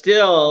 But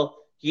still,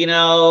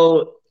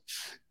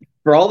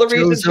 for all the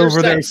reasons you're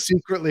over there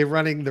secretly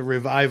running the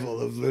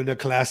revival of Luna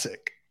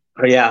Classic.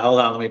 Oh, yeah, hold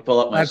on. Let me pull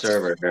up my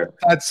server here.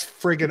 That's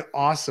friggin'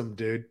 awesome,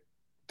 dude.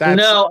 I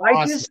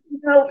just,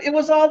 it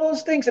was all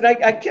those things. And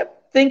I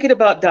kept thinking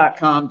about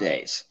 .com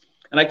days.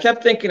 And I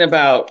kept thinking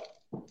about,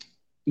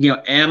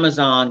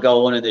 Amazon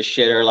going in the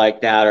shitter like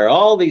that, or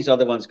all these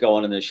other ones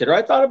going in the shitter.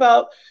 I thought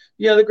about,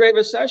 the Great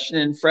Recession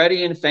and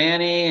Freddie and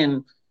Fannie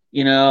and,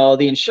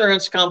 the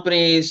insurance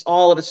companies,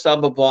 all at a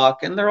sub a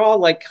buck. And they're all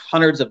like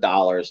hundreds of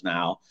dollars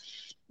now.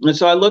 And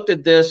so I looked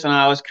at this and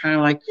I was kind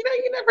of like,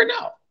 you never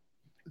know.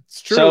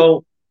 It's true.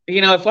 So,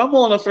 if I'm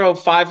willing to throw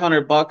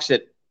 $500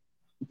 at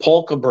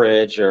Polka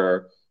Bridge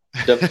or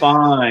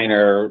Define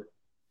or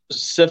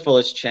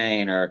Syphilis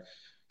Chain or,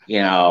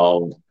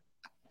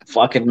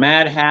 fucking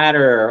Mad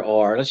Hatter,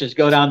 or let's just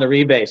go down the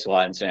rebase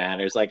ones, man.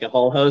 There's a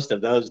whole host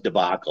of those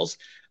debacles.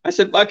 I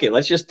said, fuck it,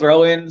 let's just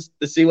throw in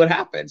to see what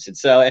happens. And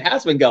so it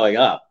has been going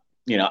up,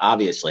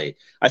 obviously.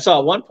 I saw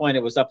at one point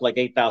it was up like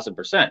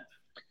 8,000%.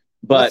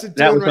 But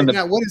that was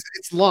now. What is it?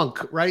 It's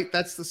LUNC, right?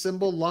 That's the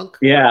symbol, LUNC.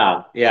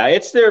 Yeah.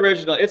 It's the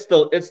original. It's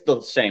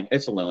the same.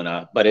 It's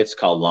Luna, but it's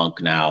called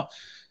LUNC now.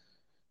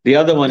 The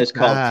other one is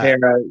called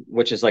Terra,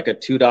 which is like a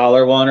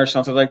 $2 one or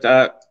something like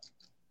that.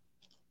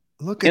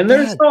 Look at that. And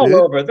they're all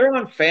over. They're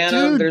on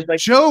Phantom. Dude,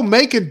 there's Joe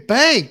making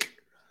bank.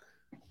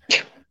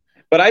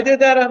 But I did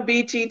that on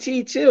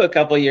BTT too a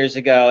couple of years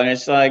ago, and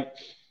it's like,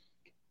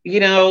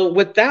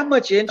 with that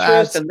much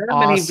interest and that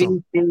many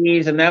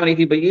VCs and that many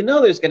people,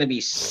 there's going to be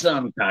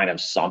some kind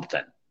of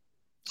something.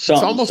 It's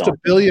almost $1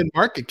 billion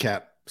market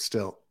cap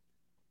still.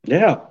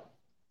 Yeah.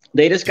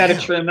 They just got to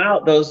Damn. trim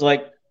out those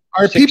like.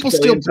 Are 6 people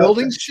still trillion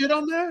building tokens. shit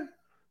on there?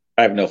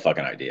 I have no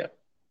fucking idea.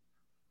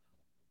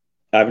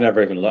 I've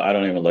never even I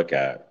don't even look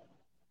at it.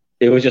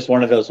 It was just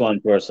one of those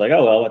ones where it's like,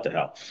 oh well, what the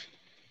hell.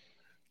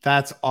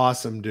 That's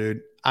awesome,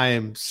 dude. I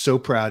am so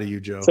proud of you,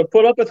 Joe. So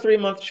put up a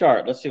 3-month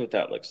chart. Let's see what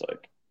that looks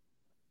like.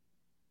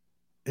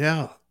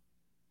 Yeah.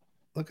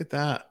 Look at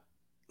that.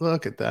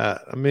 Look at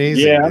that.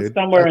 Amazing, Yeah, dude.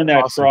 somewhere That's in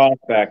that awesome. cross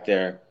back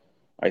there.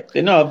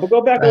 No, but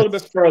go back a little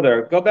bit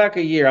further. Go back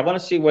a year. I want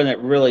to see when it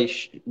really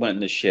went in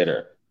the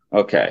shitter.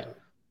 Okay.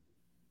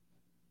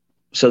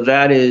 So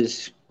that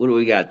is, what do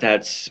we got?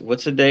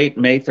 What's the date?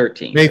 May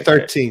 13th. May Okay.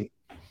 13th.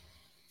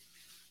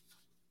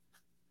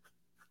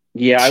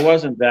 Yeah, I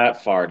wasn't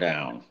that far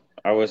down.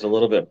 I was a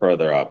little bit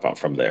further up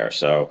from there.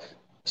 So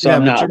Yeah,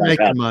 I'm but not you're like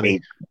making up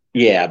money.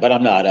 Yeah, but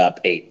I'm not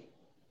up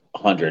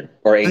 800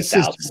 or This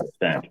is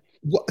 8,000%.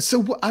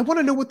 so. I want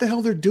to know what the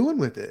hell they're doing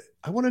with it.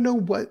 I want to know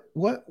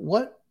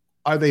what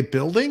are they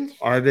building?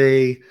 Are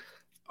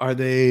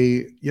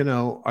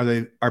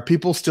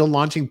people still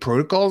launching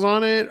protocols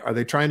on it? Are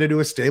they trying to do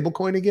a stable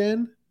coin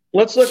again?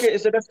 Let's look at,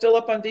 is it still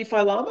up on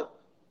DeFi Llama?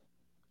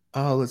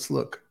 Oh, let's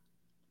look.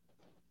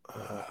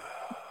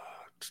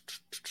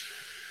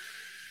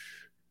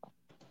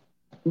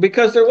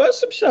 Because there was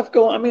some stuff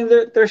going. I mean,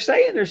 they're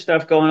saying there's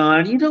stuff going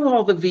on. You know,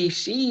 all the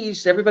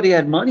VCs, everybody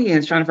had money and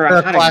it's trying to figure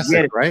out how to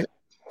get it. Right?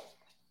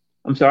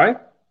 I'm sorry?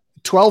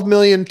 12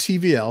 million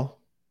TVL.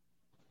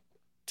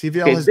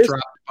 TVL has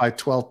dropped by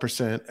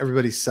 12%.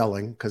 Everybody's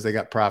selling because they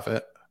got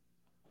profit.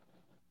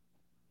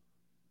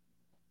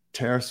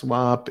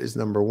 TerraSwap is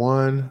number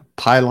 1.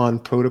 Pylon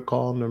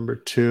Protocol number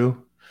 2.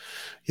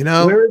 You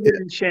know, where is it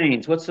in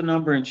chains? What's the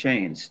number in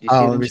chains? Do you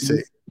let me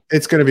see.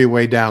 It's going to be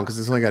way down because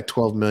it's only got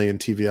 12 million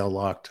TVL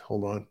locked.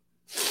 Hold on.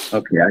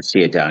 Okay, I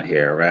see it down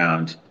here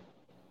around.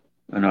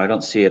 Oh, no, I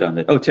don't see it on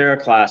the. Oh,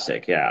 Terra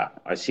Classic. Yeah,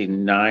 I see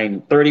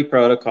 30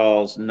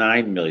 protocols,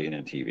 9 million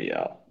in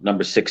TVL.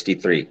 Number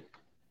 63.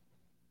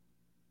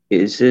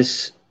 Is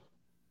this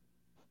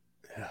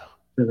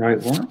the right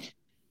one?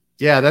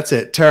 Yeah, that's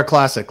it. Terra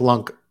Classic,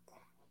 LUNC.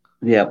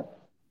 Yep.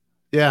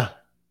 Yeah.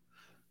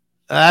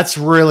 That's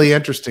really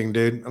interesting,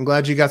 dude. I'm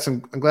glad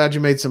you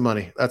made some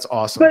money. That's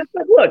awesome.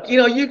 But look,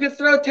 you could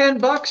throw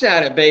 $10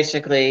 at it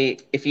basically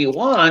if you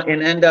want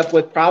and end up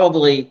with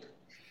probably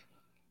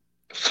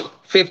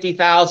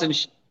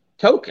 50,000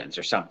 tokens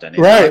or something.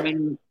 Right. I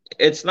mean,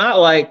 it's not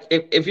like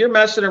if you're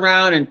messing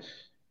around and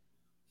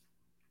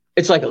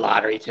it's like a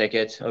lottery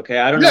ticket. Okay.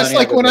 I don't know. Yes,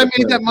 like when I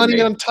made that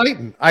money on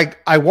Titan.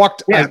 I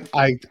walked, yeah.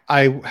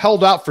 I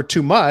held out for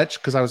too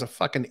much because I was a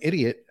fucking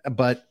idiot,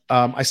 but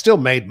I still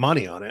made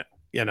money on it,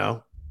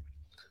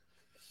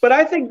 But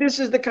I think this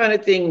is the kind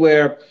of thing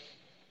where,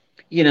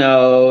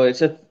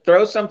 it's a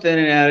throw something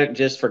at it and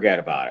just forget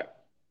about it.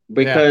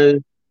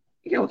 Because,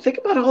 think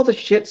about all the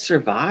shit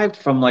survived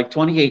from like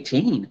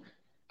 2018.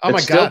 Oh my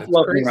God. Still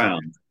floating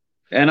around.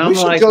 And I'm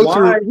like,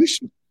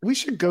 we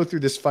should go through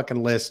this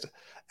fucking list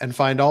and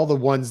find all the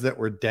ones that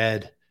were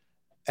dead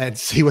and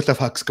see what the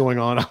fuck's going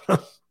on.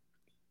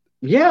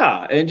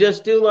 Yeah. And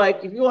just do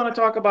if you want to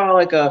talk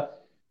about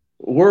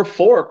we're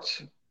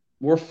forked,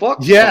 we're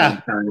fucked.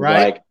 Yeah.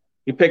 Right.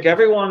 You pick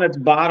everyone that's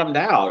bottomed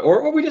out,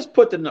 or we just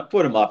put them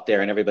up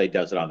there and everybody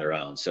does it on their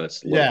own. So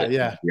it's a little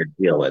bit your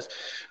deal with.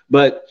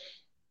 But,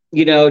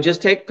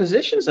 just take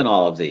positions in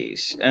all of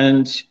these.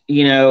 And,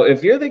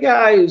 if you're the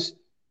guy who's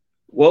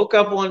woke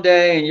up one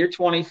day and you're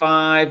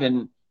 25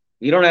 and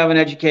you don't have an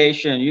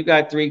education and you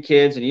got 3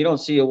 kids and you don't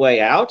see a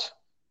way out,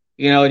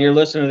 and you're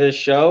listening to this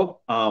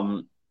show,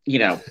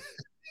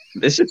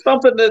 this is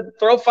something to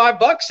throw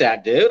 $5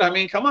 at, dude. I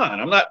mean, come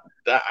on.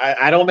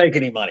 I don't make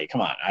any money.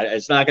 Come on.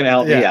 It's not going to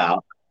help me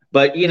out.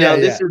 But,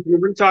 this is,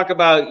 we talk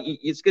about,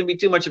 it's going to be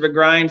too much of a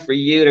grind for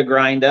you to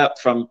grind up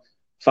from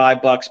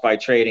 $5 by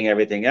trading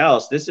everything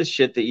else. This is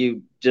shit that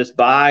you just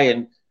buy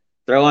and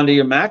throw under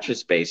your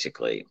mattress,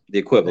 basically, the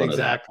equivalent of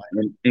that,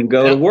 and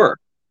go to work.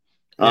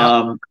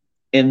 And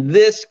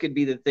this could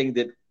be the thing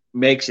that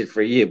makes it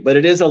for you, but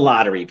it is a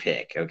lottery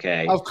pick.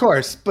 Okay. Of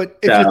course. But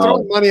if you're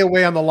throwing money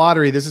away on the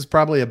lottery, this is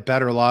probably a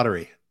better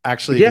lottery,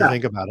 actually, if you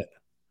think about it.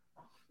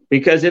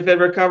 Because if it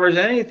recovers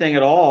anything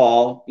at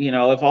all,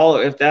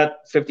 if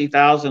that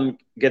 50,000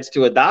 gets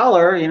to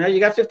 $1, you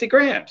got 50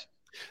 grand.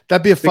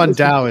 That'd be a fun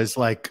DAO. Is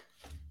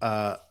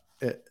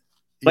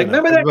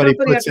remember that everybody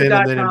company puts in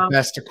and then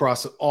invest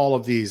across all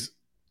of these.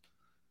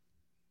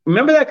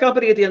 Remember that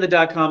company at the end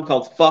of .com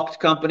called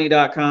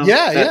fuckedcompany.com?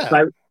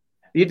 Yeah.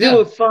 You do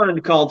a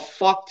fund called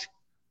Fucked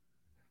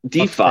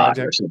DeFi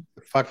or something.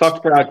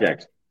 Fucked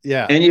Project.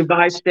 Yeah. And you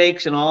buy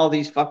stakes in all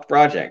these fucked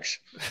projects.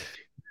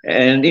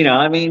 And,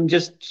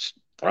 just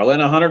throw in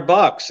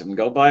 $100 and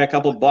go buy a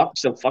couple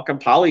bucks of fucking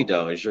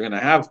Polydos. You're going to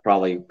have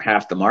probably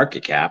half the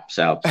market cap.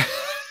 So,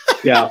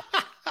 yeah.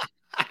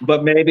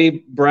 But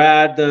maybe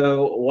Brad,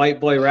 the white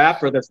boy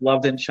rapper that's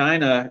loved in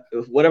China,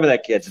 whatever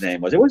that kid's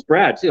name was. It was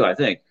Brad, too, I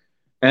think.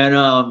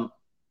 And,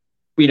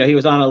 he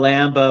was on a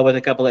Lambo with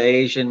a couple of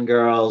Asian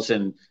girls.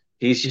 And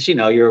he's just,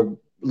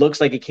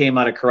 looks like he came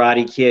out of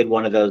Karate Kid,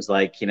 one of those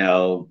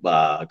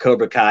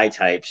Cobra Kai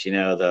types,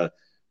 the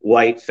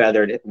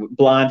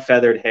blonde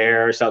feathered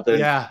hair or something.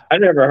 Yeah. I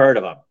never heard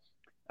of him.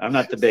 I'm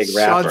not the big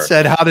rapper. Sean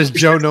said, "How does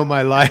Joe know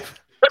my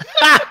life?"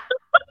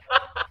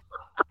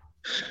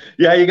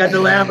 Yeah, you got the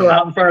Lambo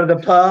out in front of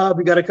the pub.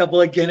 You got a couple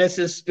of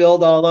Guinnesses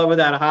spilled all over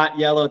that hot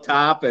yellow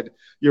top, and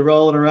you're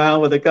rolling around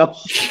with a couple,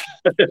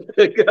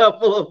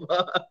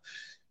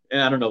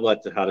 and I don't know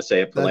how to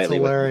say it politely.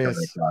 That's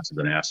hilarious. As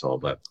an asshole,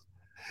 but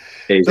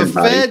the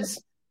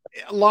Fed's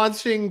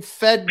launching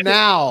Fed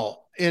Now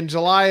in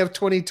July of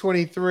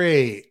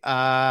 2023,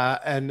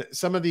 and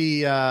some of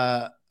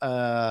the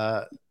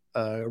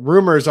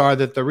rumors are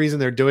that the reason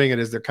they're doing it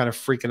is they're kind of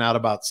freaking out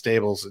about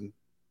stables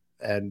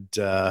and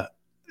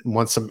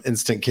want some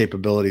instant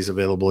capabilities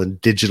available in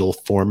digital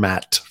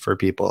format for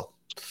people.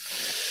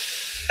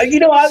 I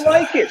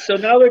like it. So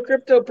now the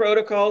crypto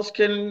protocols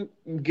can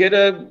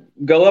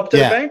go up to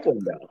the bank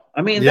window.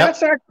 I mean,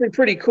 that's actually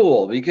pretty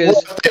cool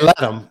because they let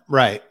them,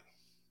 right?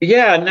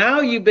 Yeah. Now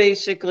you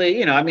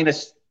basically,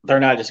 they're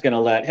not just going to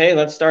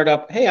let's start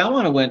up. Hey, I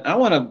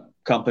want a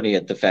company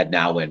at the Fed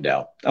Now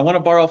window. I want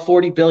to borrow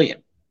 $40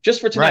 billion just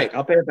for tonight. Right.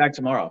 I'll pay it back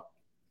tomorrow.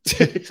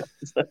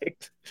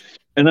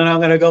 And then I'm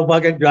going to go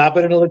fucking drop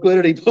it in a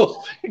liquidity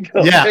pool. Take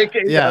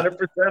it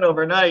 100%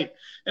 overnight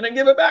and then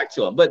give it back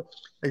to them. But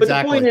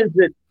the point is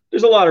that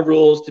there's a lot of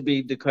rules to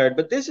be declared,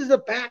 but this is a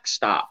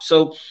backstop.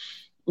 So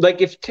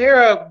like if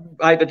Terra,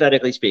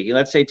 hypothetically speaking,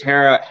 let's say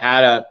Terra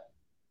had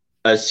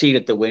a seat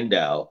at the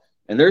window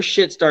and their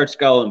shit starts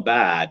going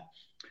bad,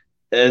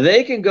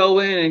 they can go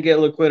in and get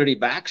liquidity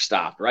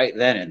backstopped right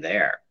then and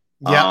there.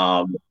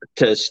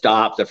 To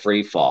stop the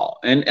free fall.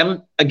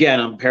 And again,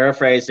 I'm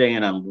paraphrasing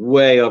and I'm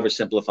way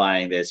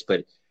oversimplifying this,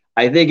 but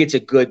I think it's a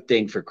good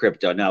thing for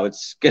crypto. Now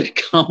it's going to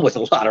come with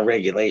a lot of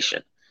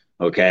regulation.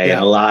 Okay.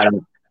 And a lot of,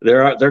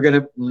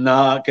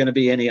 not going to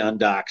be any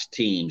undoxed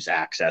teams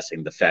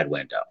accessing the Fed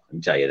window. I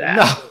can tell you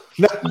that.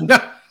 No.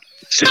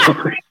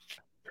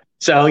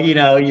 So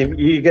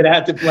you're going to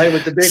have to play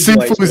with the big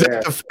boys. Sifu's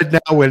at the Fed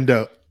Now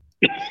window.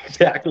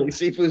 Exactly.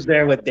 Sifu's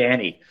there with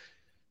Danny.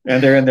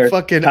 And they're in their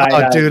fucking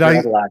dude.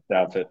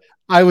 Outfit.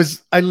 I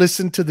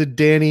listened to the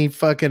Danny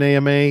fucking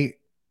AMA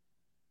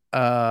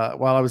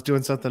while I was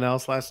doing something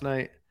else last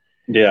night.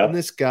 Yeah. And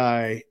this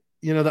guy,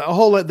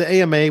 the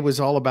AMA was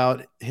all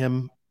about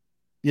him.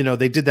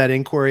 They did that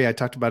inquiry. I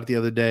talked about it the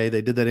other day.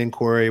 They did that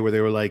inquiry where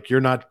they were like, "You're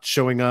not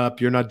showing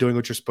up. You're not doing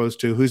what you're supposed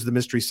to. Who's the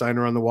mystery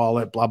signer on the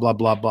wallet? Blah, blah,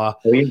 blah, blah."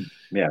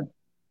 Yeah.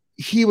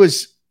 He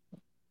was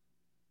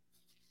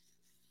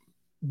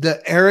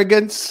the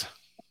arrogance,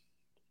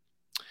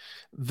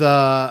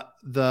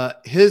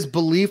 his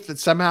belief that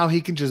somehow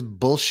he can just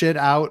bullshit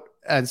out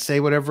and say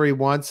whatever he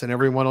wants and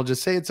everyone will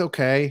just say it's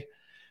okay.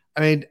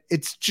 I mean,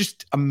 it's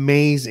just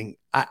amazing.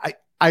 I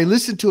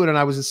listened to it and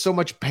I was in so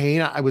much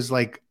pain. I was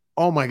like,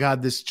 oh my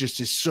God, this just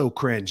is so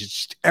cringe. It's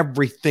just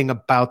everything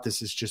about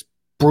this is just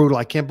brutal.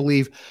 I can't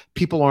believe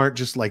people aren't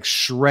just like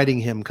shredding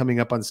him, coming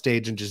up on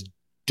stage and just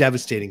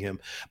devastating him,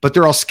 but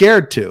they're all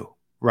scared to,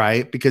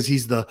 right? Because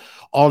he's the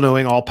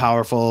all-knowing,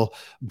 all-powerful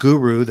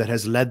guru that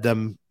has led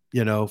them,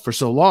 for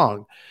so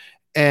long.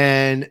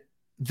 And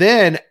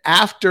then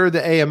after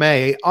the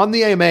AMA, on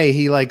the AMA,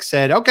 he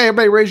said, "Okay,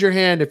 everybody raise your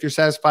hand if you're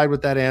satisfied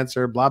with that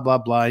answer, blah, blah,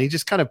 blah." And he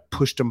just kind of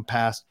pushed them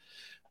past.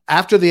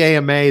 After the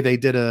AMA, they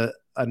did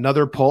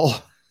another poll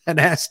and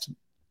asked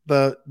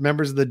the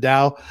members of the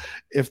DAO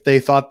if they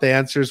thought the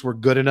answers were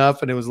good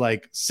enough. And it was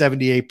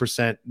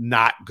 78%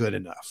 not good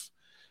enough.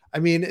 I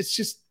mean, it's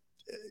just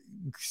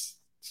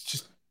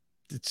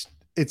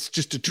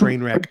a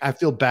train wreck. I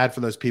feel bad for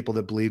those people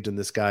that believed in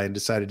this guy and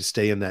decided to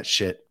stay in that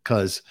shit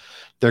because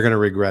they're going to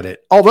regret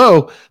it.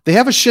 Although they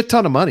have a shit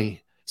ton of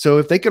money. So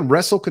if they can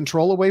wrestle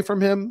control away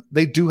from him,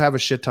 they do have a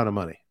shit ton of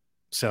money.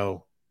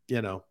 So,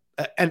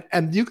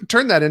 and you can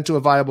turn that into a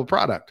viable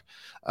product.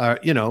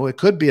 It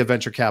could be a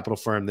venture capital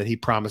firm that he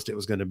promised it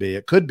was going to be.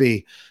 It could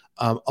be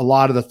a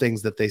lot of the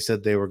things that they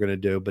said they were going to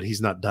do, but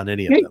he's not done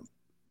any of them.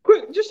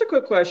 Just a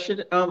quick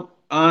question on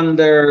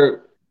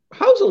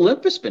how's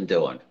Olympus been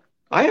doing?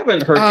 I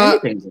haven't heard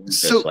anything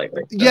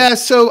lately. So. Yeah,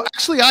 so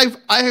actually,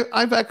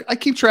 I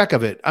keep track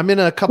of it. I'm in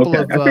a couple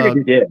of. I figured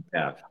you did.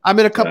 Yeah. I'm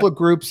in a couple of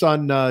groups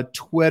on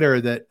Twitter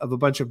that of a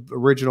bunch of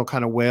original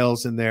kind of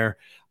whales in there.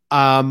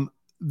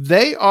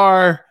 They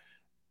are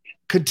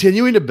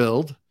continuing to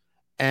build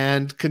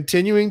and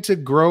continuing to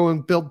grow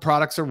and build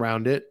products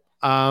around it.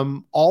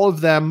 All of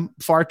them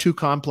far too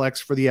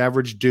complex for the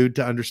average dude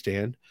to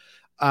understand,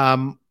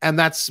 and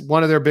that's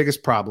one of their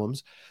biggest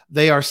problems.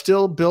 They are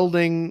still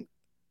building.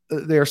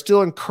 They are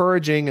still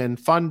encouraging and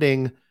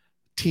funding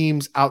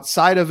teams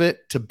outside of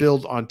it to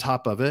build on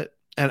top of it.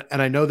 And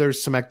I know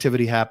there's some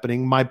activity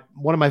happening.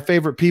 One of my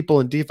favorite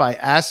people in DeFi,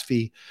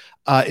 Asfi,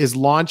 is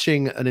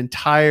launching an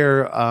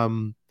entire, I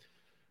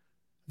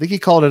think he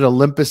called it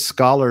Olympus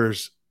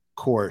Scholars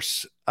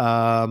course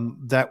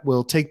that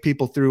will take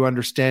people through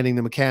understanding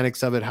the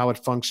mechanics of it, how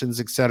it functions,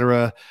 et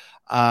cetera,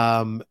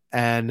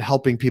 and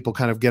helping people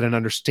kind of get an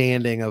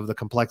understanding of the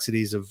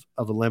complexities of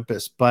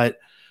Olympus. But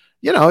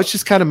it's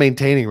just kind of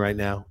maintaining right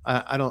now.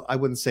 I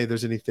wouldn't say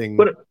there's anything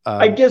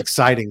I guess,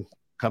 exciting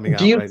coming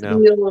out right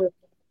now.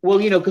 Well,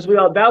 because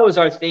that was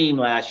our theme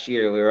last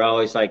year. We were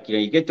always like,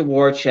 you get the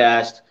war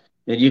chest,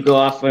 then you go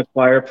off and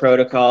acquire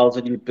protocols,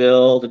 and you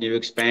build and you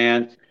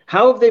expand.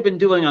 How have they been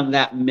doing on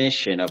that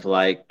mission of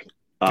like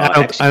I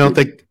don't executing?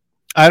 think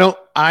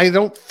I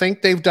don't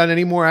think they've done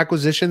any more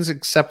acquisitions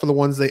except for the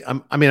ones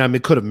I mean,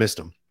 could have missed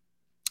them.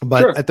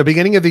 But Sure. at the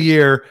beginning of the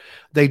year,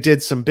 they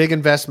did some big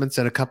investments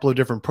in a couple of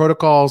different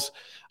protocols.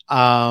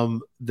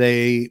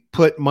 They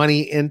put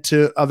money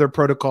into other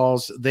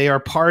protocols. They are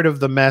part of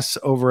the mess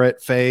over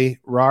at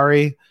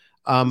Ferrari.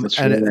 That's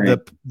And right.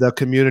 the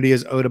community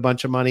is owed a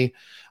bunch of money,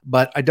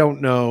 but I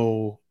don't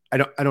know. I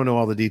don't know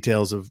all the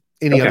details of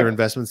any other Okay.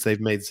 investments they've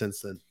made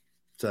since then.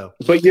 So,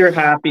 But you're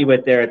happy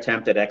with their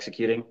attempt at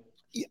executing?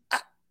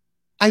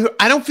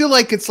 I don't feel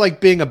like it's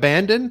like being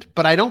abandoned,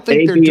 but I don't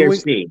think A, they're B, or doing,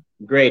 C?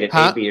 Grade it A,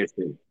 huh? B, or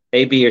C.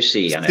 A, B, or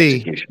C on C.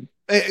 execution.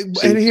 And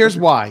C. here's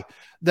why.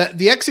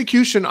 The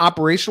execution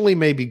operationally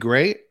may be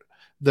great.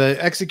 The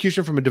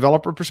execution from a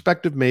developer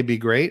perspective may be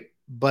great,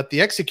 but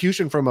the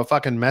execution from a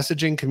fucking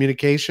messaging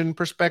communication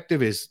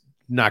perspective is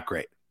not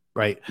great,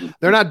 right?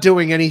 They're not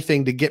doing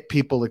anything to get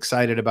people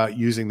excited about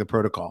using the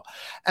protocol.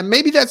 And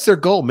maybe that's their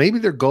goal. Maybe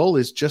their goal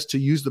is just to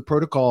use the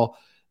protocol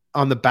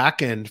on the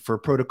back end for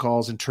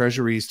protocols and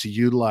treasuries to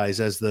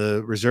utilize as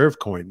the reserve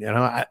coin.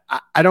 I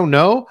don't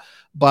know,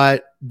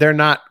 but they're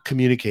not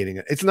communicating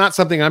it. It's not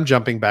something I'm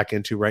jumping back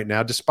into right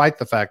now, despite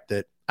the fact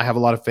that I have a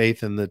lot of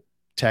faith in the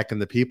tech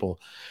and the people,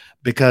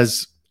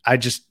 because I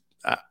don't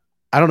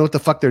know what the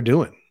fuck they're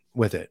doing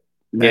with it.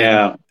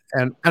 Yeah.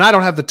 And I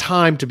don't have the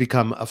time to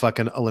become a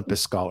fucking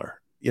Olympus scholar,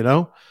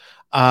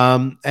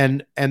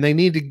 and they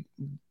need to,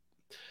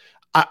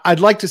 I'd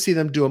like to see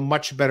them do a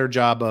much better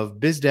job of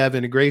biz dev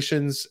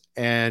integrations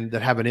and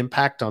that have an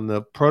impact on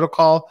the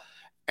protocol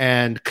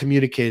and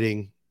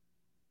communicating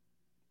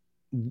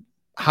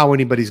how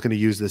anybody's going to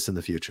use this in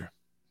the future.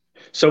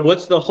 So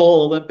what's the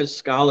whole Olympus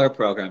Scholar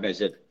program? Is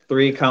it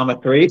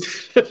 3,3?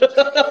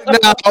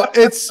 No,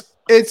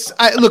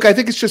 look, I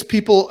think it's just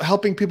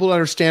helping people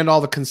understand all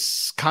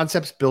the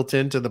concepts built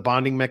into the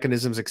bonding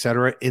mechanisms, et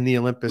cetera, in the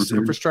Olympus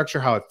infrastructure,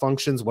 how it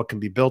functions, what can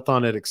be built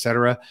on it, et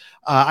cetera.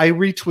 I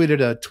retweeted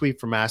a tweet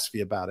from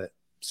Asfi about it.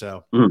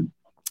 So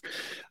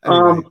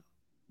anyway,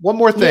 one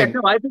more thing. Yeah,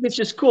 no, I think it's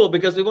just cool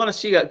because we want to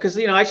see, because,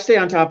 I stay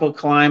on top of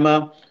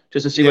Clima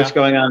just to see what's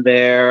going on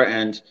there.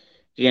 And,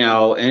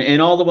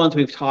 and all the ones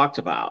we've talked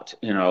about,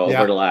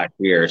 over the last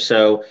year.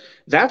 So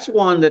that's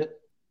one that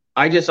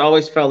I just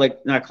always felt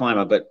like, not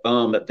Clima, but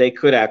that they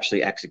could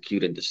actually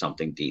execute into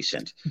something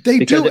decent. They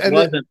because do. it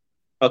wasn't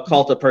a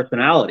cult of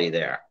personality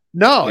there.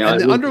 No, and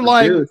the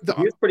underlying,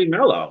 he was pretty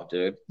mellow,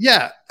 dude.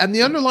 Yeah, and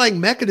the underlying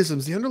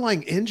mechanisms, the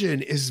underlying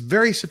engine is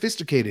very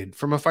sophisticated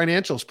from a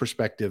financials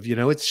perspective.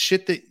 It's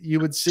shit that you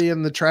would see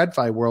in the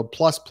TradFi world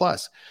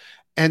plus.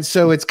 And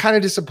so it's kind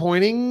of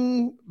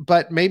disappointing,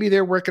 but maybe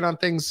they're working on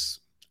things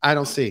I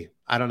don't see.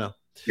 I don't know.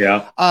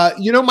 Yeah.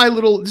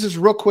 This is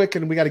real quick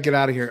and we got to get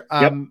out of here.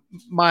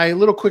 My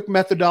little quick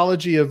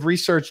methodology of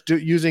research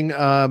using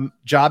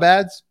job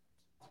ads.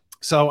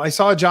 So I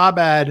saw a job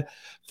ad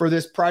for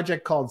this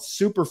project called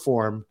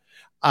Superform.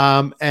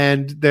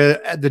 And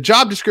the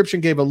job description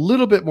gave a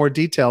little bit more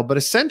detail, but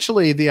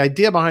essentially the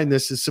idea behind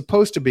this is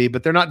supposed to be,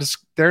 but they're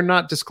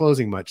not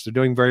disclosing much. They're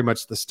doing very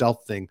much the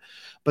stealth thing,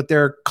 but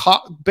they're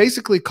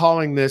basically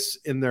calling this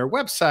in their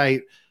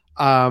website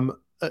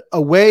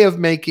a way of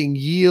making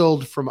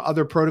yield from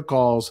other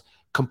protocols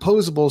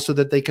composable so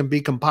that they can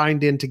be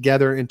combined in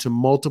together into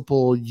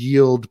multiple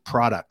yield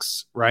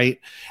products, right?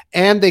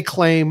 And they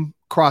claim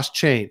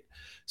cross-chain.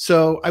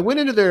 So I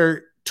went into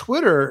their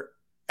Twitter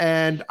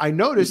and I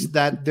noticed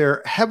that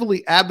they're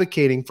heavily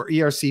advocating for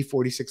ERC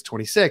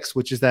 4626,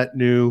 which is that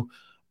new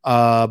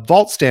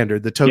vault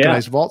standard, the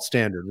tokenized vault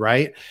standard,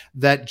 right?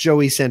 That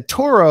Joey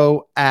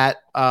Santoro at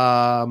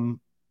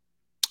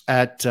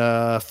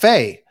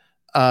Fei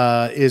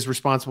is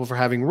responsible for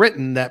having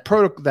written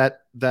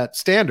that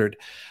standard.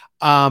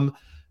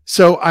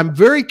 So I'm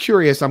very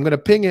curious. I'm going to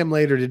ping him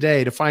later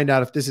today to find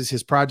out if this is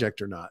his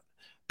project or not,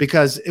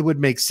 because it would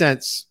make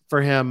sense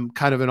for him,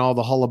 kind of in all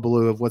the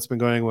hullabaloo of what's been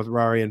going on with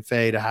Rari and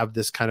Fei, to have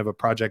this kind of a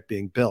project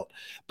being built.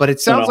 But it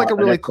sounds like a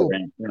really cool.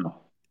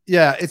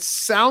 Yeah, it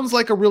sounds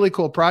like a really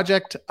cool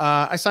project.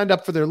 I signed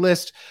up for their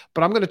list,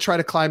 but I'm going to try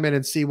to climb in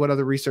and see what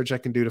other research I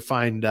can do to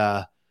find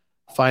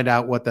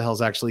out what the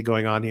hell's actually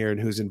going on here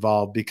and who's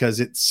involved, because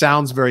it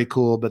sounds very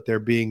cool, but they're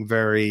being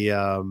very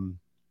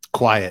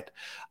quiet.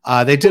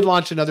 They did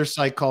launch another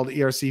site called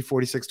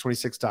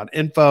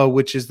ERC4626.info,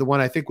 which is the one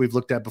I think we've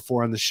looked at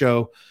before on the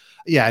show.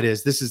 Yeah, it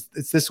is.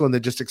 It's this one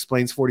that just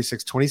explains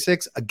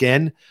 4626.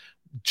 Again,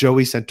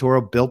 Joey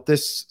Santoro built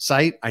this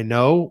site, I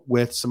know,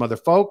 with some other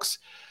folks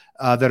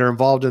that are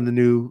involved in the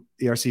new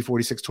ERC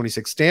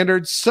 4626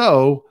 standard.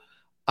 So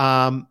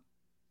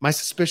my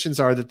suspicions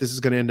are that this is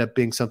going to end up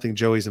being something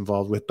Joey's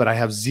involved with, but I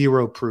have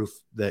zero proof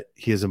that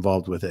he is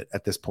involved with it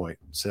at this point.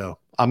 So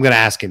I'm going to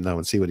ask him, though,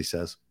 and see what he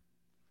says.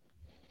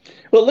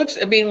 Well,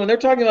 when they're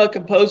talking about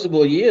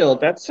composable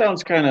yield, that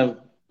sounds kind of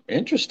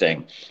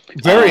interesting.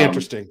 Very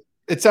interesting.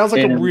 It sounds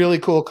like a really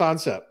cool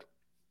concept.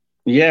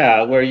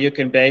 Yeah, where you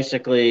can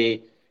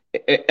basically,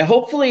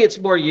 hopefully it's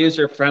more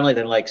user friendly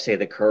than like say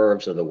the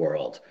curves of the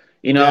world.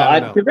 Yeah, I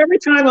don't know. Because every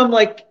time I'm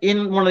like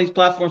in one of these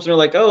platforms, they're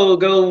like, "Oh,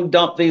 go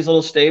dump these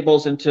little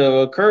stables into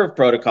a curve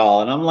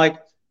protocol," and I'm like,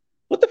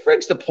 "What the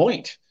frig's the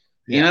point?"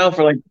 Yeah,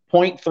 For like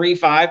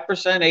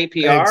 0.35%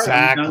 APR, and I'm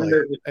exactly, gonna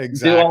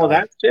do all of exactly.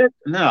 that shit.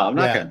 No, I'm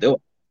not Yeah, gonna do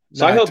it. no,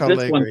 So I I hope this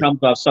totally one agree.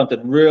 comes off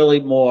something really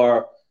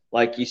more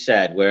like you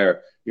said,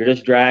 where you're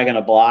just dragging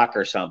a block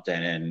or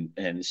something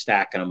and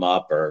stacking them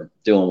up or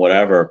doing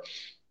whatever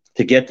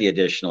to get the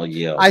additional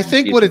yield. I And it's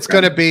think what user it's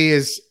going to friendly.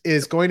 be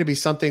is going to be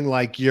something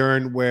like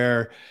Yearn,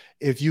 where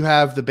if you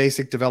have the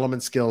basic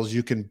development skills,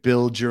 you can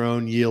build your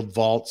own yield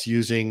vaults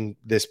using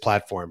this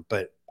platform.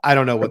 But I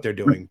don't know what they're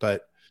doing,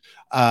 but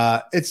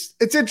it's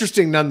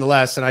interesting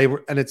nonetheless. And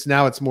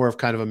it's more of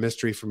kind of a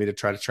mystery for me to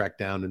try to track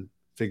down and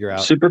figure out.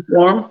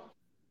 Superform.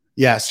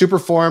 Yeah,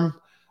 Superform.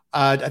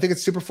 I think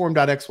it's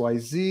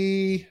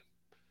superform.xyz.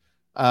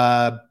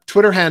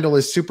 Twitter handle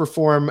is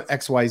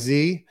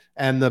superformxyz,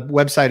 and the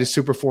website is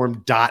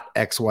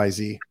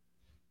superform.xyz.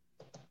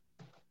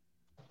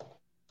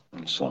 I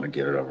just want to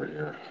get it over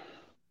here.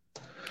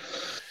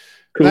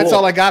 And that's all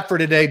Cool. I got for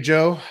today,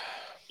 Joe.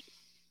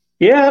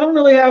 Yeah, I don't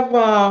really have.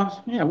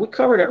 Yeah, we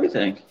covered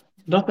everything. Oh,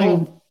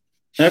 Nothing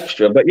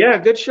extra, but yeah,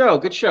 good show.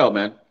 Good show,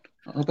 man.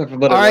 I hope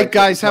everybody all right, liked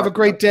what we guys. Have a talked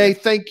great about day. today.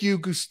 Thank you,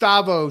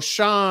 Gustavo,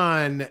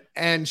 Sean,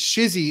 and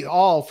Shizzy,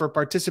 all for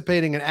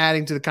participating and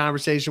adding to the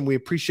conversation. We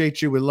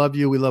appreciate you. We love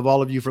you. We love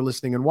all of you for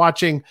listening and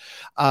watching.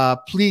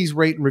 Please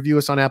rate and review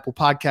us on Apple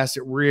Podcasts.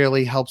 It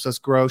really helps us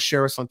grow.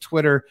 Share us on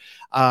Twitter.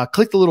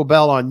 Click the little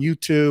bell on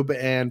YouTube,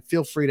 and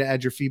feel free to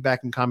add your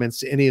feedback and comments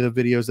to any of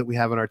the videos that we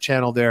have on our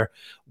channel there.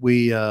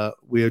 We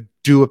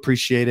do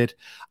appreciate it.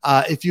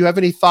 If you have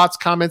any thoughts,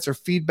 comments, or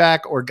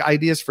feedback or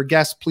ideas for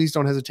guests, please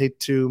don't hesitate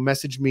to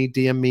message me,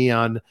 DM me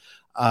on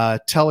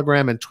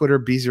Telegram and Twitter,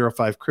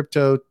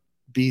 B05Crypto,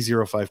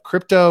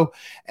 B05Crypto,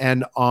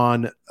 and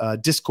on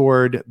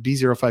Discord,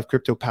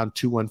 B05Crypto, pound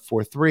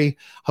 2143.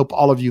 Hope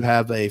all of you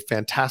have a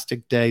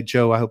fantastic day.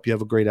 Joe, I hope you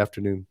have a great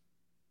afternoon.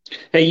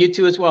 Hey, you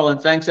too as well,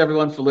 and thanks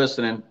everyone for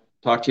listening.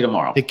 Talk to you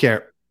tomorrow. Take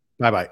care. Bye-bye.